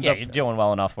 I opened Yeah, up. you're doing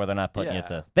well enough where they're not putting you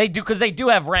at Yeah. the. They do because they do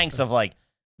have ranks of like,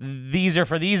 these are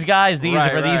for these guys, these are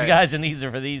Right, for these right. guys, and these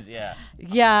are for these. Yeah,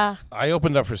 Yeah. I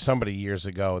opened up for somebody years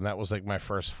ago, and that was like my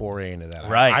first foray into that.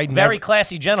 right. I Very never,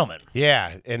 classy gentleman.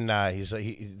 yeah, and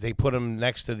they put him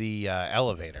next to the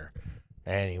elevator,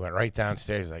 and he went right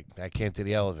downstairs. Like, I can't do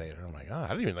the elevator. I'm like, oh, I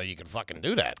didn't even know you could fucking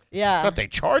do that. I Yeah. thought they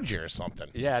charge you or something.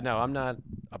 Yeah, no, I'm not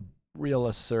a real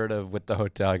assertive with the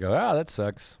hotel. I go, that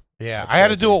sucks. Yeah, That's I had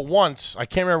to crazy. do it once. I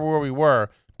can't remember where we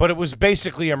were, but it was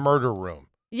basically a murder room.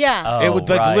 Yeah. Oh, it was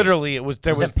like right. literally. It was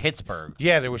there It was was in Pittsburgh.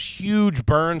 yeah, there was huge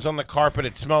burns on the carpet.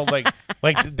 It smelled like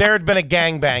there had been a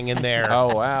gangbang in there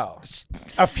Oh, wow.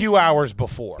 a few hours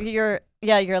before. You're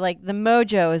like the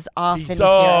mojo is off in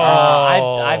So- here.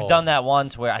 I've done that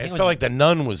once where I I think felt it was, like the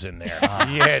nun was in there.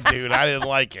 Yeah, dude, I didn't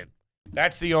like it.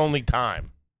 That's the only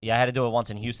time. yeah, I had to do it once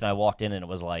in Houston. I walked in and it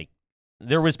was like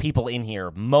there was people in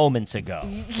here moments ago.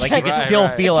 Like you could Right, still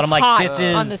right. feel it. It's I'm like, hot this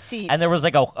is on the seats. and there was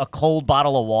like a cold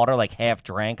bottle of water, like half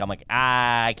drank. I'm like,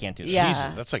 I can't do this. Yeah.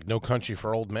 Jesus, that's like No Country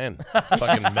for Old Men.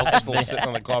 Fucking milk still sitting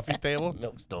on the coffee table.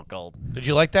 Milk's still cold. Did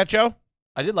you like that, Joe?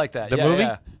 I did like that. The yeah, movie?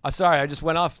 Yeah. I'm sorry, I just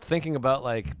went off thinking about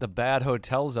like the bad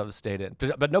hotels I've stayed in.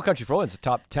 But No Country for Old Men's a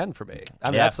top 10 for me. I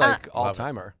mean, Yeah. that's like all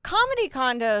timer. Comedy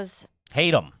condos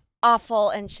Hate them. awful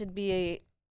and should be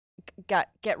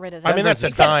get rid of I them. mean, that's a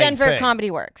Except dying Denver thing. Comedy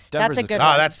Works. Denver's that's a a- good Oh,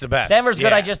 one. that's the best. Denver's good.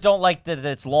 Yeah. I just don't like that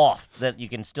it's loft that you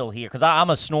can still hear because I'm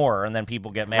a snorer, and then people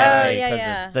get mad Oh, at me yeah, because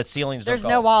yeah. the ceilings. There's don't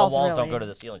go, no walls, The walls don't really. go to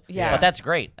the ceiling. Yeah. but that's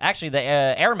great. Actually, the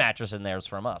air mattress in there is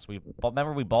from us.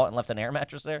 Remember we bought and left an air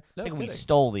mattress there. No I think we kidding.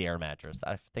 stole the air mattress.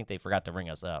 I think they forgot to ring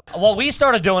us up. What we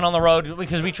started doing on the road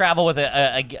because we travel with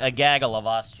a gaggle of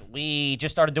us. We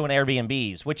just started doing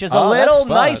Airbnbs, which is a Oh, that's little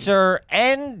fun. nicer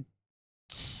and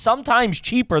sometimes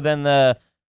cheaper than the.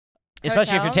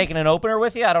 Especially if you're Hotel? taking an opener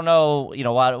with you, I don't know,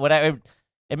 whatever.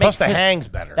 It makes Plus, the hang's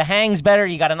better. the hang's better.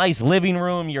 You got a nice living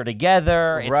room. You're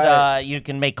together. It's Right. you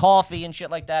can make coffee and shit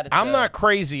like that. It's, I'm not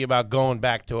crazy about going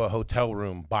back to a hotel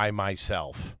room by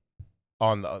myself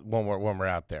when we're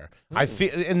out there. I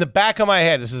feel in the back of my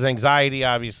head, this is anxiety,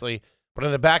 obviously, but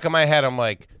in the back of my head, I'm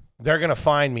like, they're gonna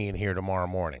find me in here tomorrow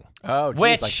morning. Oh, geez,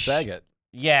 Which- like Saget.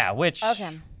 Yeah, which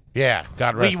Okay. Yeah,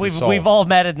 God rest his soul. we've all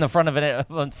met in the front of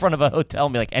a hotel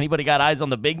and be like, anybody got eyes on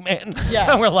the big man?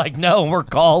 Yeah. And we're like, no. And we're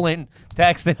calling,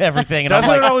 texting, everything. And Doesn't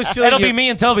I'm it like, always feel it'll like be me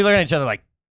and Toby looking at each other like,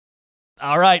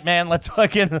 all right, man, let's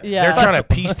fucking. Yeah. they're trying to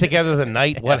piece together the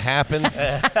night what happened?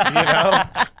 You know?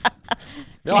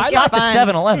 No, We I, should- Stopped at fun.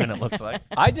 7-Eleven. It looks like.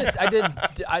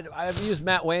 I've used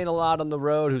Matt Wayne a lot on the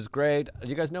road, who's great. Do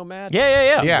you guys know Matt?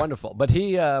 Yeah. He's Yeah. wonderful. But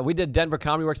we did Denver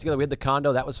Comedy Works together. We had the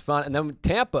condo. That was fun. And then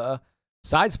Tampa,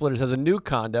 Side Splitters has a new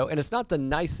condo, and it's not the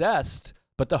nicest,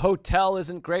 but the hotel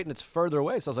isn't great, and it's further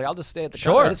away. So I was like, I'll just stay at the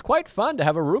condo. Sure. And it's quite fun to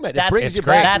have a roommate. That's it brings it's you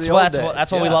great. back to the old days.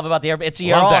 That's what we Yeah. love about the Airbnb. It's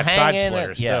you're Love all that Side hanging.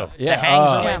 Splitters, yeah. too. Yeah. The hangs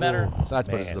oh, are way Yeah. better. Side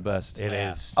Splitters is Man, the best. It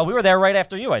is. Oh, we were there right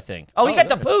after you, I think. Oh, you got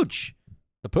the really? pooch.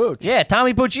 The pooch. Yeah,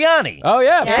 Tommy Pucciani. Oh,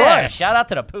 yeah, of Yeah. course. Shout out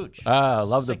to the pooch.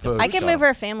 Love the Sick pooch. I could move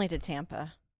our family to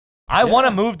Tampa. I want Yeah.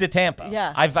 to move to Tampa.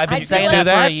 Yeah. I've been I'd saying do that for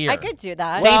a that. year. I could do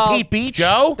that. St. Well, Pete Beach.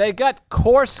 Joe? They got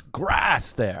coarse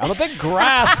grass there. I'm a big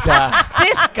grass guy.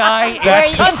 This guy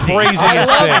That's is the hunting. craziest I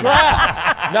love thing.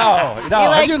 grass. No. he Have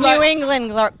likes you New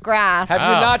England grass. Have you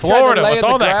Ah, not tried Florida to lay with in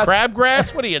all the that grass?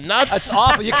 crabgrass? What are you, nuts? That's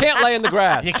awful. You can't lay in the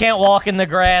grass. You can't walk in the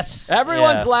grass.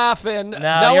 Everyone's Yeah. laughing. No,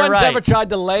 No you're one's right. ever tried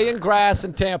to lay in grass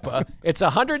in Tampa. It's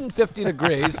 150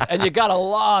 degrees, and you got a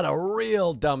lot of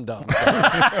real dum-dums.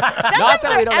 Not that we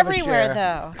are don't ever everywhere, share.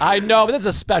 though. I know, but this is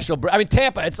a special. I mean,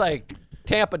 Tampa. It's like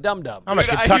Tampa dum-dums. I'm a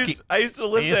Dude, Kentucky. I used to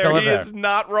live He used to there. live He there. is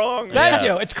not wrong. Thank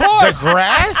you. It's The coarse.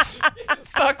 grass? It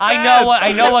sucks I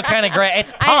ass. know what kind of grass.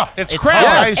 It's tough. It's crab.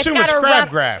 I Yes. assume got it's a rough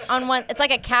crabgrass. on one. It's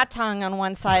like a cat tongue on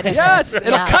one side. Of Yes, it.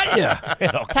 it'll Yeah. cut you.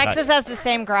 Texas has the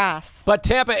same grass. But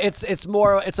Tampa, it's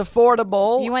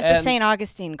affordable. You went the and- St.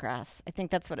 Augustine grass. I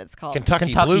think that's what it's called. Kentucky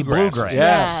Kentucky bluegrass. bluegrass.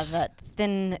 Yes. Yeah, that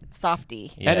thin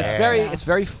softy. And it's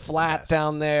very flat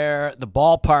down there. The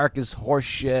ballpark is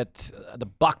horseshit. The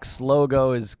Bucks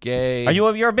logo is gay.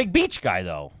 You're a big beach guy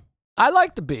though. I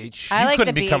like the beach. I You like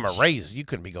couldn't the become beach. a Rays. You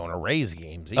couldn't be going to Rays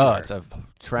games either. Oh, it's a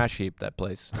trash heap, that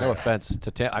place. No offense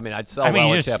to Tampa. I mean, I'd sell I mean, well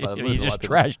you in just Tampa. you Lose a lot just of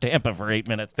people. trashed Tampa for 8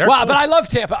 minutes. Wow, but I love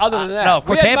Tampa other than that. No, of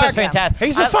course, We had Tampa's Mark- fantastic.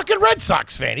 He's a fucking Red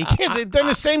Sox fan. He can't. They're in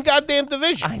the same goddamn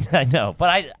division. I know,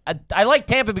 but I like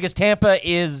Tampa because Tampa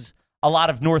is a lot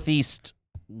of Northeast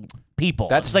people.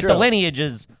 That's it's like true. the lineage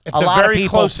is It's a a lot of very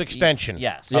people. close extension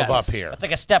Yes. of up here. It's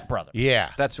like a stepbrother. Yeah.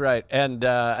 That's right. And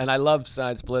I love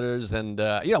Side Splitters. And,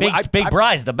 you know, Big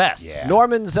Bry's the best. Yeah.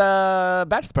 Norman's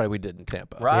bachelor party we did in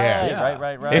Tampa. Right, Yeah.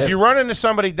 right. If you run into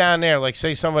somebody down there, like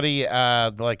say somebody,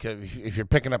 if you're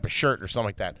picking up a shirt or something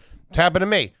like that, it happened to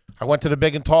me. I went to the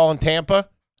Big and Tall in Tampa.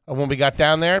 When we got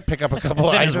down there, pick up a couple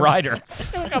it's of in his items. rider.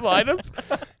 A couple items.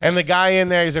 And the guy in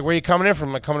there, he's like, "Where you coming in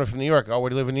from?" I'm coming in from New York. Oh, where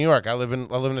do you live in New York? I live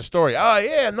in Astoria. Oh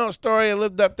yeah, no Astoria. I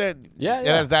lived up there. Yeah, It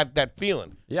yeah. has that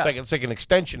feeling. Yeah. It's like an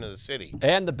extension of the city.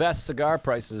 And the best cigar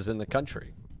prices in the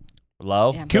country.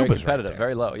 Low. Yeah. Very Cuba's right competitive. there.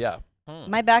 Very low, yeah.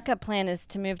 My backup plan is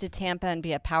to move to Tampa and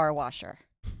be a power washer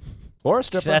Or a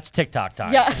stripper. That's TikTok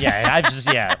time. Yeah.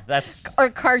 That's or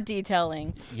car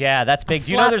detailing. that's big.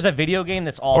 Do you know Flat- there's a video game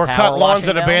that's all Or power cut lawns washing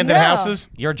at now? abandoned No. houses.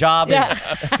 Your job Yeah.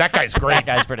 is That guy's great. that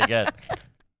guy's pretty good.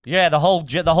 Yeah, the whole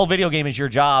video game is your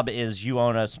job is you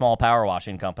own a small power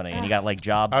washing company and you got like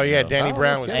jobs. Oh to yeah, do. Danny Oh,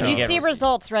 Brown was. okay. And You you get- see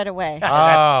results right away.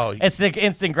 Oh, It's the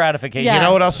instant gratification. Yeah. you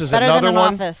know what else is Better another than an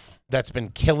one office. that's been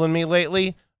killing me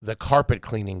lately? The carpet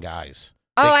cleaning guys.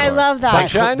 Oh, They I clean- love that.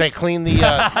 Sunshine? They clean the.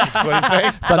 What do you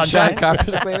say? Sunshine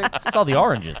carpet cleaning. It's all the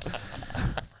oranges.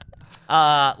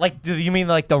 Like, do you mean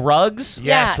like the rugs? Yes,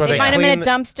 yeah, where they they find them clean in a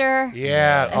dumpster.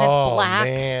 Yeah. And it's oh black.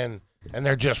 man. and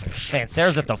they're just Man,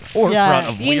 Sarah's at the forefront Yeah,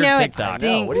 of you weird know it TikTok.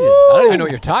 stinks. What are you, I don't even know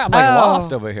what you're talking. I'm like Oh.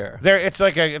 lost over here. It's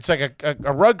like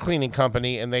a rug cleaning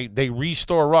company, and they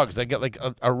restore rugs. They get like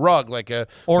a rug, like a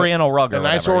Oriental rug or a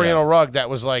nice whatever, Oriental rug that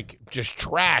was like just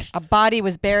trash. A body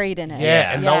was buried in it.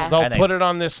 Yeah, and Yeah. they'll And put it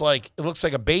on this like it looks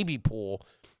like a baby pool,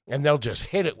 and they'll just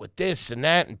hit it with this and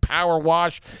that and power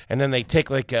wash, and then they take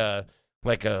like a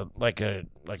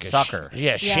Sucker.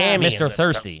 chamois, Mr. and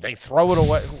Thirsty. They throw it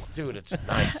away, dude. It's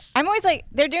nice. I'm always like,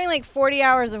 they're doing like 40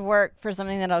 hours of work for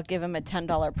something that'll give them a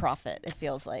 $10 profit, it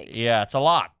feels like. Yeah, it's a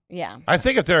lot. Yeah. I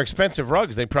think if they're expensive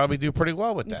rugs, they probably do pretty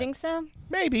well with You that. think so?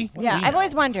 Maybe. Yeah, I've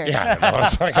always wondered. Yeah. I don't know what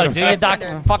I'm talking Oh, do you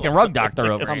about. fucking rug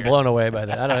doctor over I'm here. blown away by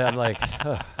that. I'm like,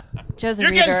 ugh. Joe's a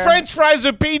You're reader. getting French fries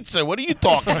and pizza. What are you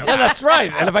talking about? Yeah, that's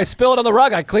right. And if I spill it on the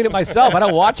rug, I clean it myself. I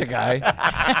don't watch a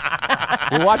guy.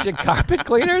 You're watching carpet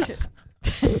cleaners?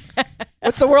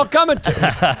 What's the world coming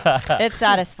to? It's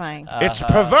satisfying. It's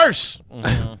perverse.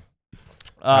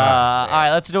 All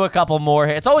right, let's do a couple more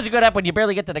here. It's always a good app when you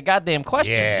barely get to the goddamn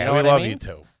questions. Yeah, you know we what love I mean? you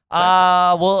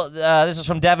too. This is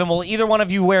from Devin. Will either one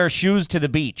of you wear shoes to the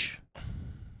beach?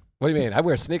 What do you mean? I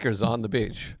wear sneakers on the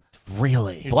beach.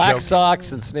 Really? Black joking.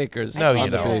 socks and sneakers No, on you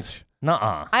the don't. beach.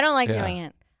 Nuh-uh. I don't like Yeah. doing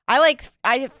it.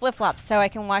 I have flip-flops so I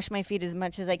can wash my feet as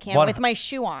much as I can What? with my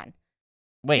shoe on.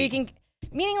 Wait. So you can,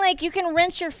 meaning like you can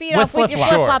rinse your feet With off with your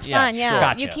flip-flops. flip-flops Sure. on. Yeah, Yeah.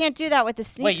 gotcha. You can't do that with the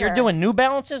sneaker. Wait, you're doing New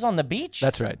Balances on the beach?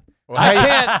 That's right. Well, I how you-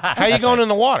 can't. How you going in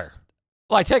the water?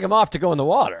 Well, I take them off to go in the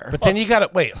water. But then you got to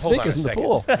wait. Hold on a Sneakers in the second.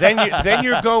 pool. Then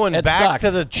you're going It back to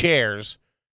sucks. the chairs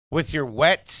with your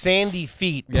wet, sandy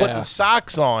feet, Yeah. putting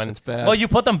socks on. It's bad. Well, you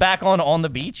put them back on the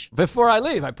beach? Before I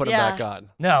leave, I put them Yeah. back on.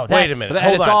 No, Wait that's, a minute. But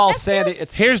Hold it's on. all That sandy. feels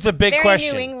It's Here's the big very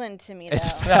question. New England to me, though.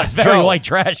 That's very Joe. white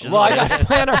trash. well, I got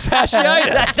plantar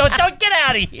fasciitis. don't get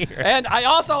out of here. And I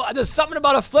also, there's something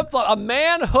about a flip flop. A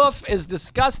man hoof is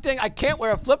disgusting. I can't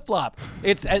wear a flip flop.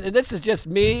 And this is just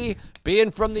me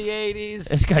being from the 80s.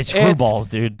 This guy's It's- screwballs,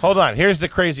 dude. Hold on. Here's the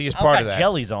craziest I've part got of that.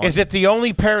 jellies on. Is it the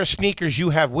only pair of sneakers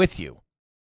you have with you?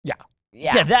 Yeah,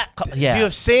 yeah. You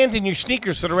have sand in your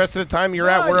sneakers for the rest of the time you're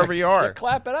No, out wherever you are.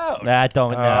 clap it out. I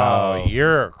don't know. Oh,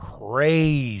 you're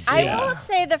crazy. I will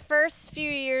say the first few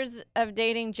years of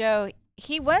dating Joe,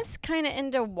 he was kind of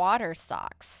into water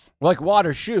socks. Like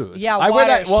water shoes. Yeah, I wear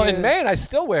that. water Well, in shoes. Maine, I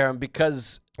still wear them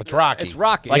because It's rocky. It's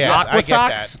rocky. Like yeah, aqua I get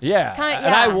socks? that. Yeah. Kinda- and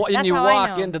yeah, and that's you how I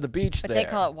walk know. into the beach But there. they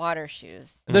call it water shoes.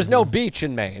 There's no beach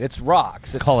in Maine. It's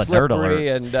rocks. It's Call it nerd slippery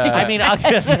alert. and I mean,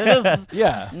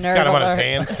 yeah. He's got him on his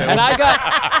hands too. And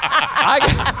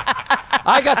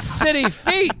I got city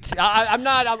feet. I'm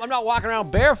not walking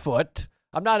around barefoot.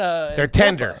 I'm not a. They're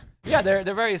tender. Yeah, they're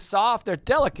very soft. They're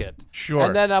delicate. Sure.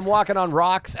 And then I'm walking on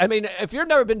rocks. I mean, if you've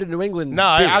never been to New England,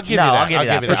 No, beach, I'll give you No, that. I'll give you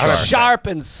that for it's sure. 100%. sharp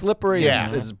and slippery. Yeah.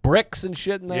 And there's bricks and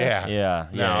shit in there. Yeah. Yeah,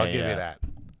 No, yeah, I'll give yeah. you that.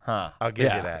 Huh. I'll give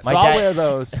Yeah. you that. So My I'll dad- wear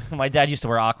those. My dad used to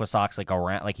wear aqua socks like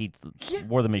around, like he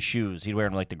wore them as shoes. He'd wear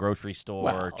them like the grocery store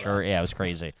Wow, or church. Yeah, it was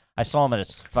crazy. I saw him at a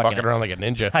Fucking fucking. around like a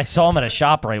ninja. I saw him at a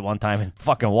shop right one time and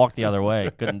fucking walked the other way.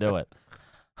 Couldn't do it.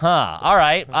 Huh. All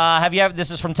right. Have you ever? This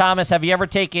is from Thomas. Have you ever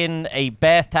taken a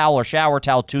bath towel or shower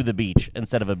towel to the beach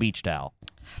instead of a beach towel?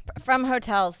 From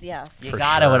hotels, yes. You For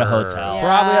got it at a sure. hotel. Yeah.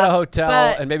 Probably at a hotel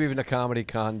but- and maybe even a comedy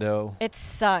condo. It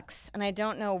sucks, and I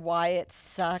don't know why it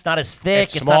sucks. It's not as thick.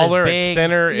 It's not smaller. as big. It's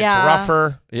thinner. Yeah. It's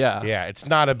rougher. Yeah. Yeah, it's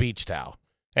not a beach towel.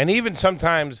 And even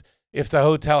sometimes, if the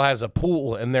hotel has a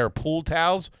pool and they're pool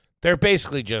towels, they're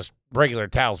basically just regular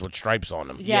towels with stripes on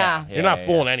them. Yeah. You're not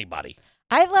fooling anybody.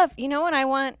 I love, you know what I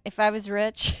want if I was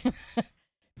rich?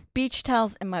 Beach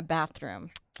towels in my bathroom.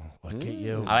 Look at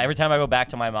you. Every time I go back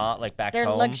to my mom, like back They're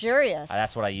home, luxurious.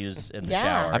 that's what I use in the Yeah.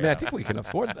 shower. I mean, I think we can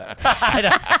afford that.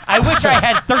 I wish I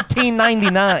had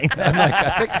 $13.99. I'm like,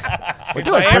 I think we're If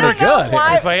doing I pretty ever- good.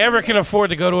 why- If I ever can afford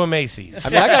to go to a Macy's. I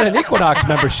mean, I got an Equinox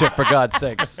membership, for God's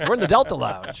sakes. We're in the Delta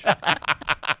Lounge.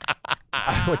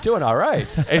 We're doing all right.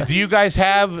 Do you guys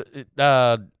have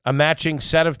a matching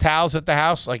set of towels at the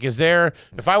house? Like, is there,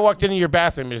 if I walked into your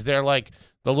bathroom, is there like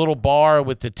the little bar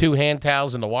with the 2 hand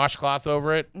towels and the washcloth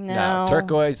over it? No.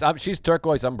 Turquoise. She's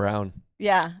turquoise. I'm brown.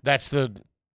 Yeah. That's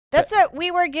We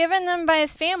were given them by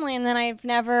his family, and then I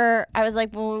was like,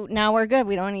 well, now we're good.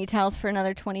 We don't need towels for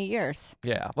another 20 years.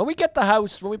 Yeah. When we get the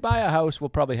house, when we buy a house, we'll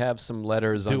probably have some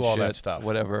letters on Do all shit, that stuff.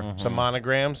 whatever. some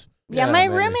monograms. Yeah, my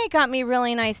maybe. roommate got me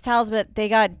really nice towels, but they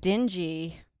got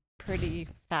dingy pretty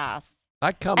fast.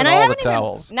 I come And in I all the haven't even-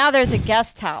 towels. Now they're the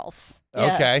guest towels.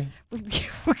 Yeah. Okay.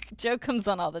 Joe comes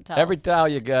on all the towels. Every towel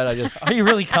you got, I just Are you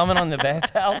really coming on the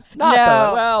bath towels? not No.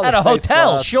 the, well, At the a face hotel,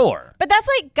 cloth. sure. But that's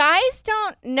like guys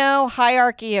don't know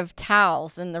hierarchy of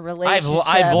towels in the relationship.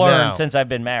 I've learned No. since I've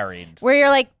been married. where you're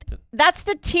like, That's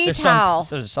the tea There's towel.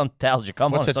 there's some towels you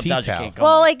come What's on, a some tea towels you towel? can't come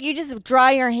Well, on. like you just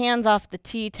dry your hands off the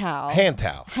tea towel. Hand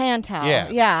towel. Hand towel. Yeah.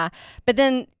 Yeah. But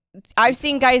then I've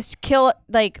seen guys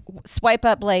swipe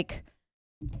up like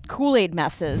Kool-Aid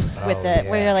messes with Oh, it,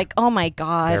 where yeah. you're like, oh my They're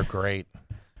God. great.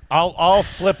 I'll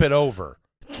flip it over,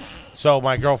 so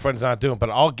my girlfriend's not doing. But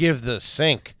I'll give the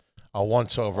sink a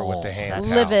once over with the hand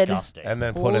That's towel, Livid. disgusting. and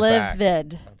then put it back.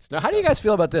 Livid. Now, how do you guys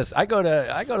feel about this? I go to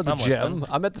the I'm gym. listening.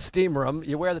 I'm at the steam room.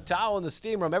 You wear the towel in the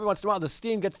steam room. Every once in a while, the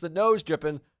steam gets the nose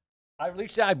dripping. I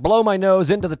reach down, I blow my nose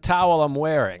into the towel I'm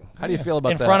wearing. How do you feel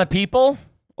about In that? front of people,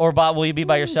 or will you be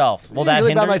by yourself? Will that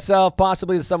Usually hinder? by myself,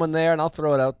 possibly there's someone there, and I'll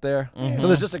throw it out there. So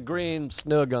there's just a green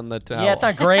snug on the towel. Yeah, it's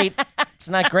not great. It's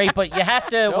not great, but you have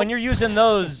to, when you're using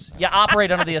those, you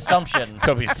operate under the assumption.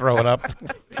 Toby's throwing up.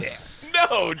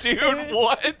 No, dude,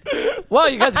 what? Well,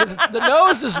 you guys, 'cause the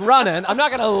nose is running. I'm not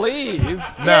gonna leave. No,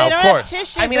 Yeah, you of don't course. Have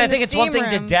tissues I mean, in I think the it's one steam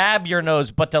thing to room. dab your nose,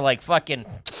 but to like fucking,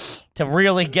 to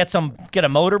really get a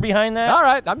motor behind that. All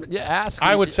right, ask.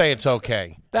 I would say it's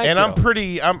okay. Thank and you. I'm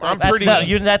pretty. I'm That's pretty.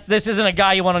 not, this isn't a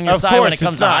guy you want on your Of side when course it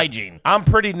comes it's to not. hygiene I'm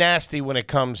pretty nasty when it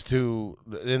comes to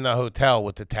in the hotel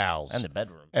with the towels and the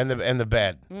bedroom. and the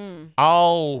bed.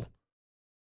 I'll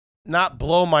not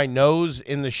blow my nose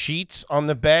in the sheets on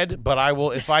the bed, but I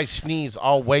will. If I sneeze,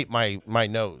 I'll wipe my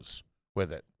nose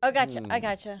with it. Oh, gotcha. I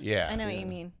gotcha. Yeah. I know what you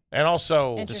mean. And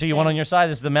also, Interesting. So you want on your side?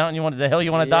 This is the mountain you want, the hill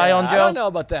you want to die on, Joe? I don't know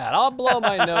about that. I'll blow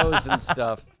my nose and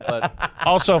stuff, but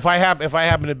if I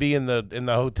happen to be in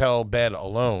the hotel bed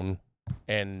alone,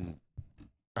 and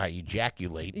I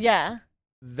ejaculate, Yeah.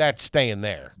 that's staying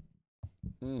there.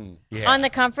 Yeah. On the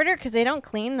comforter, because they don't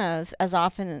clean those as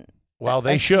often. Well,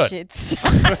 they as the should. sheets.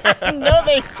 No,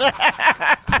 they should.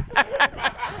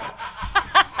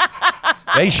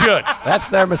 They should. that's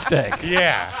their mistake.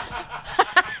 Yeah.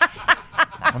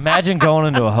 Imagine going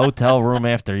into a hotel room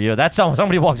after you. That's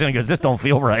somebody walks in and goes, "This don't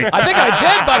feel right." I think I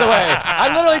did, by the way.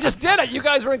 I literally just did it. You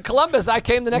guys were in Columbus. I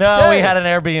came the next No, day. we had an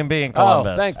Airbnb in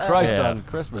Columbus. Oh, thank Christ Yeah. on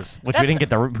Christmas. Which we didn't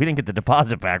get the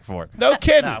deposit back for. No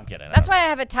kidding. No, I'm kidding. That's why I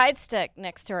have a Tide stick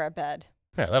next to our bed.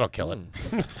 Yeah, that'll kill it.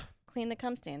 Clean the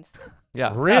cum stains.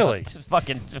 Yeah. Really? Just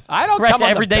fucking I don't right, come on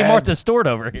the every day bed. Martha's stored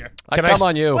over here I Can I come s-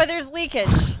 on you. Well, there's leakage.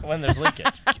 when there's leakage.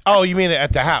 Oh, you mean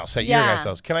at the house, at your Yeah. guys'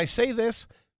 house? Can I say this?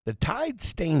 The Tide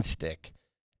Stain Stick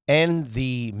and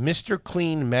the Mr.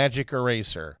 Clean Magic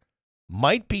Eraser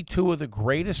might be two of the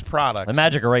greatest products. The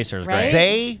Magic Eraser is Right? great.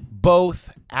 They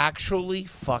both actually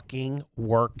fucking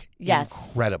work Yes.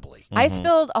 incredibly. I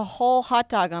spilled a whole hot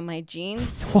dog on my jeans.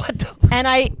 What? And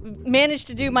I managed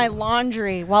to do my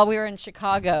laundry while we were in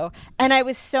Chicago. And I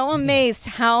was so amazed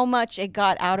how much it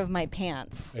got out of my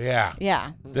pants. Yeah.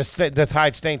 Yeah. The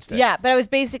Tide Stain Stick. Yeah. But I was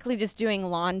basically just doing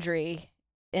laundry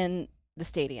in the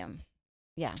stadium.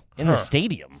 Yeah. In the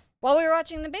stadium. While we were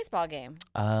watching the baseball game.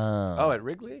 Oh, at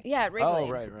Wrigley? Yeah, at Wrigley. Oh,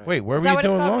 right. Wait, where Is were that you what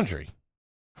it's doing called? laundry?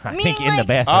 I Meaning, think in the like-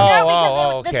 bathroom. Oh,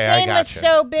 No, because the okay, I stain was gotcha.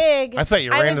 so big. I thought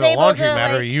you I ran was to the able to, laundromat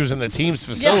or like- using the team's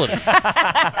facilities.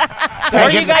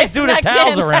 What do you guys do to Snuck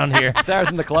towels in. around here? Sarah's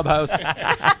in the clubhouse.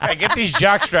 Hey, get these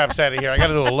jock straps out of here. I got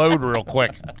to do a load real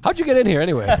quick. How'd you get in here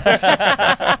anyway? All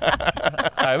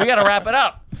right, we got to wrap it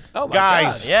up. Oh, my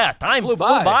Guys. God. Yeah, time Flew flew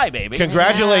by. by, baby.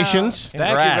 Congratulations. Thank you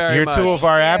Congrats. very You're much. two of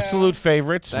our absolute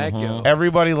favorites. Thank you.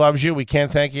 Everybody loves you. We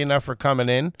can't thank you enough for coming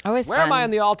in. Always Where fun. am I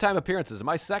in the all-time appearances? Am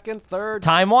I second, third?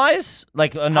 Time-wise?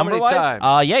 Like number-wise?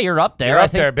 times? Yeah, you're up there. You're I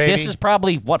up think there, baby. This is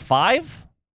probably, what, 5?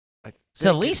 I It's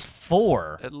at think least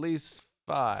 4. At least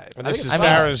 5. And I this think is it's I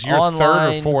mean, Sarah's, your third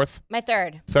online- or fourth? My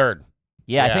third. Third.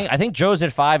 Yeah, Yeah. I think Joe's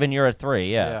at 5 and you're at 3.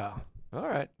 Yeah. Yeah. All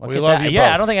right. Look We at love that. you Yeah,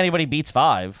 both. I don't think anybody beats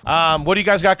 5. What do you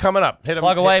guys got coming up? Hit 'em,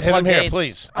 Plug away, hit 'em plug here, dates.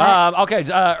 please. Okay,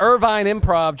 Irvine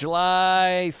Improv,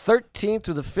 July 13th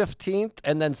through the 15th,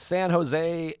 and then San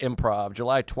Jose Improv,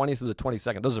 July 20th through the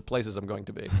 22nd. Those are places I'm going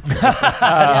to be.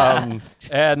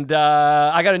 And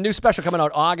I got a new special coming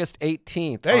out August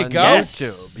 18th There you on go.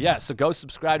 YouTube. Yeah, so go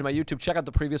subscribe to my YouTube. Check out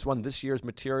the previous one, this year's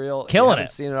material. If you Killing haven't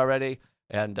it. seen it already.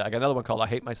 And I got another one called I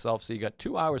Hate Myself, so you got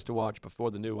 2 hours to watch before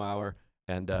the new hour.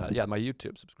 And yeah, my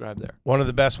YouTube, subscribe there. One of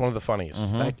the best, one of the funniest.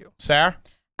 Thank you. Sarah?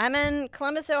 I'm in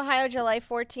Columbus, Ohio, July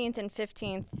 14th and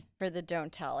 15th for the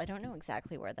Don't Tell. I don't know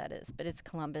exactly where that is, but it's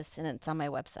Columbus and it's on my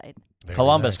website. Very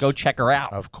Columbus, nice. go check her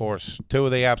out. Of course. Two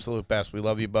of the absolute best. We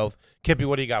love you both. Kippy,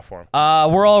 what do you got for him?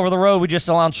 We're all over the road. We just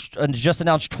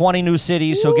announced 20 new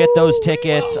cities, so get those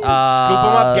tickets. Scoop 'em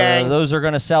up, gang. Those are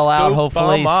going to sell out. Scoop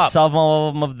Hopefully, 'em up. some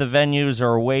of the venues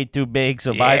are way too big,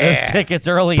 so buy those Yeah. tickets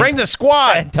early. Bring the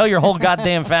squad. and tell your whole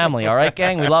goddamn family. All right,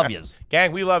 gang? We love yous.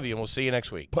 Gang, we love you, and we'll see you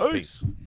next week. Peace.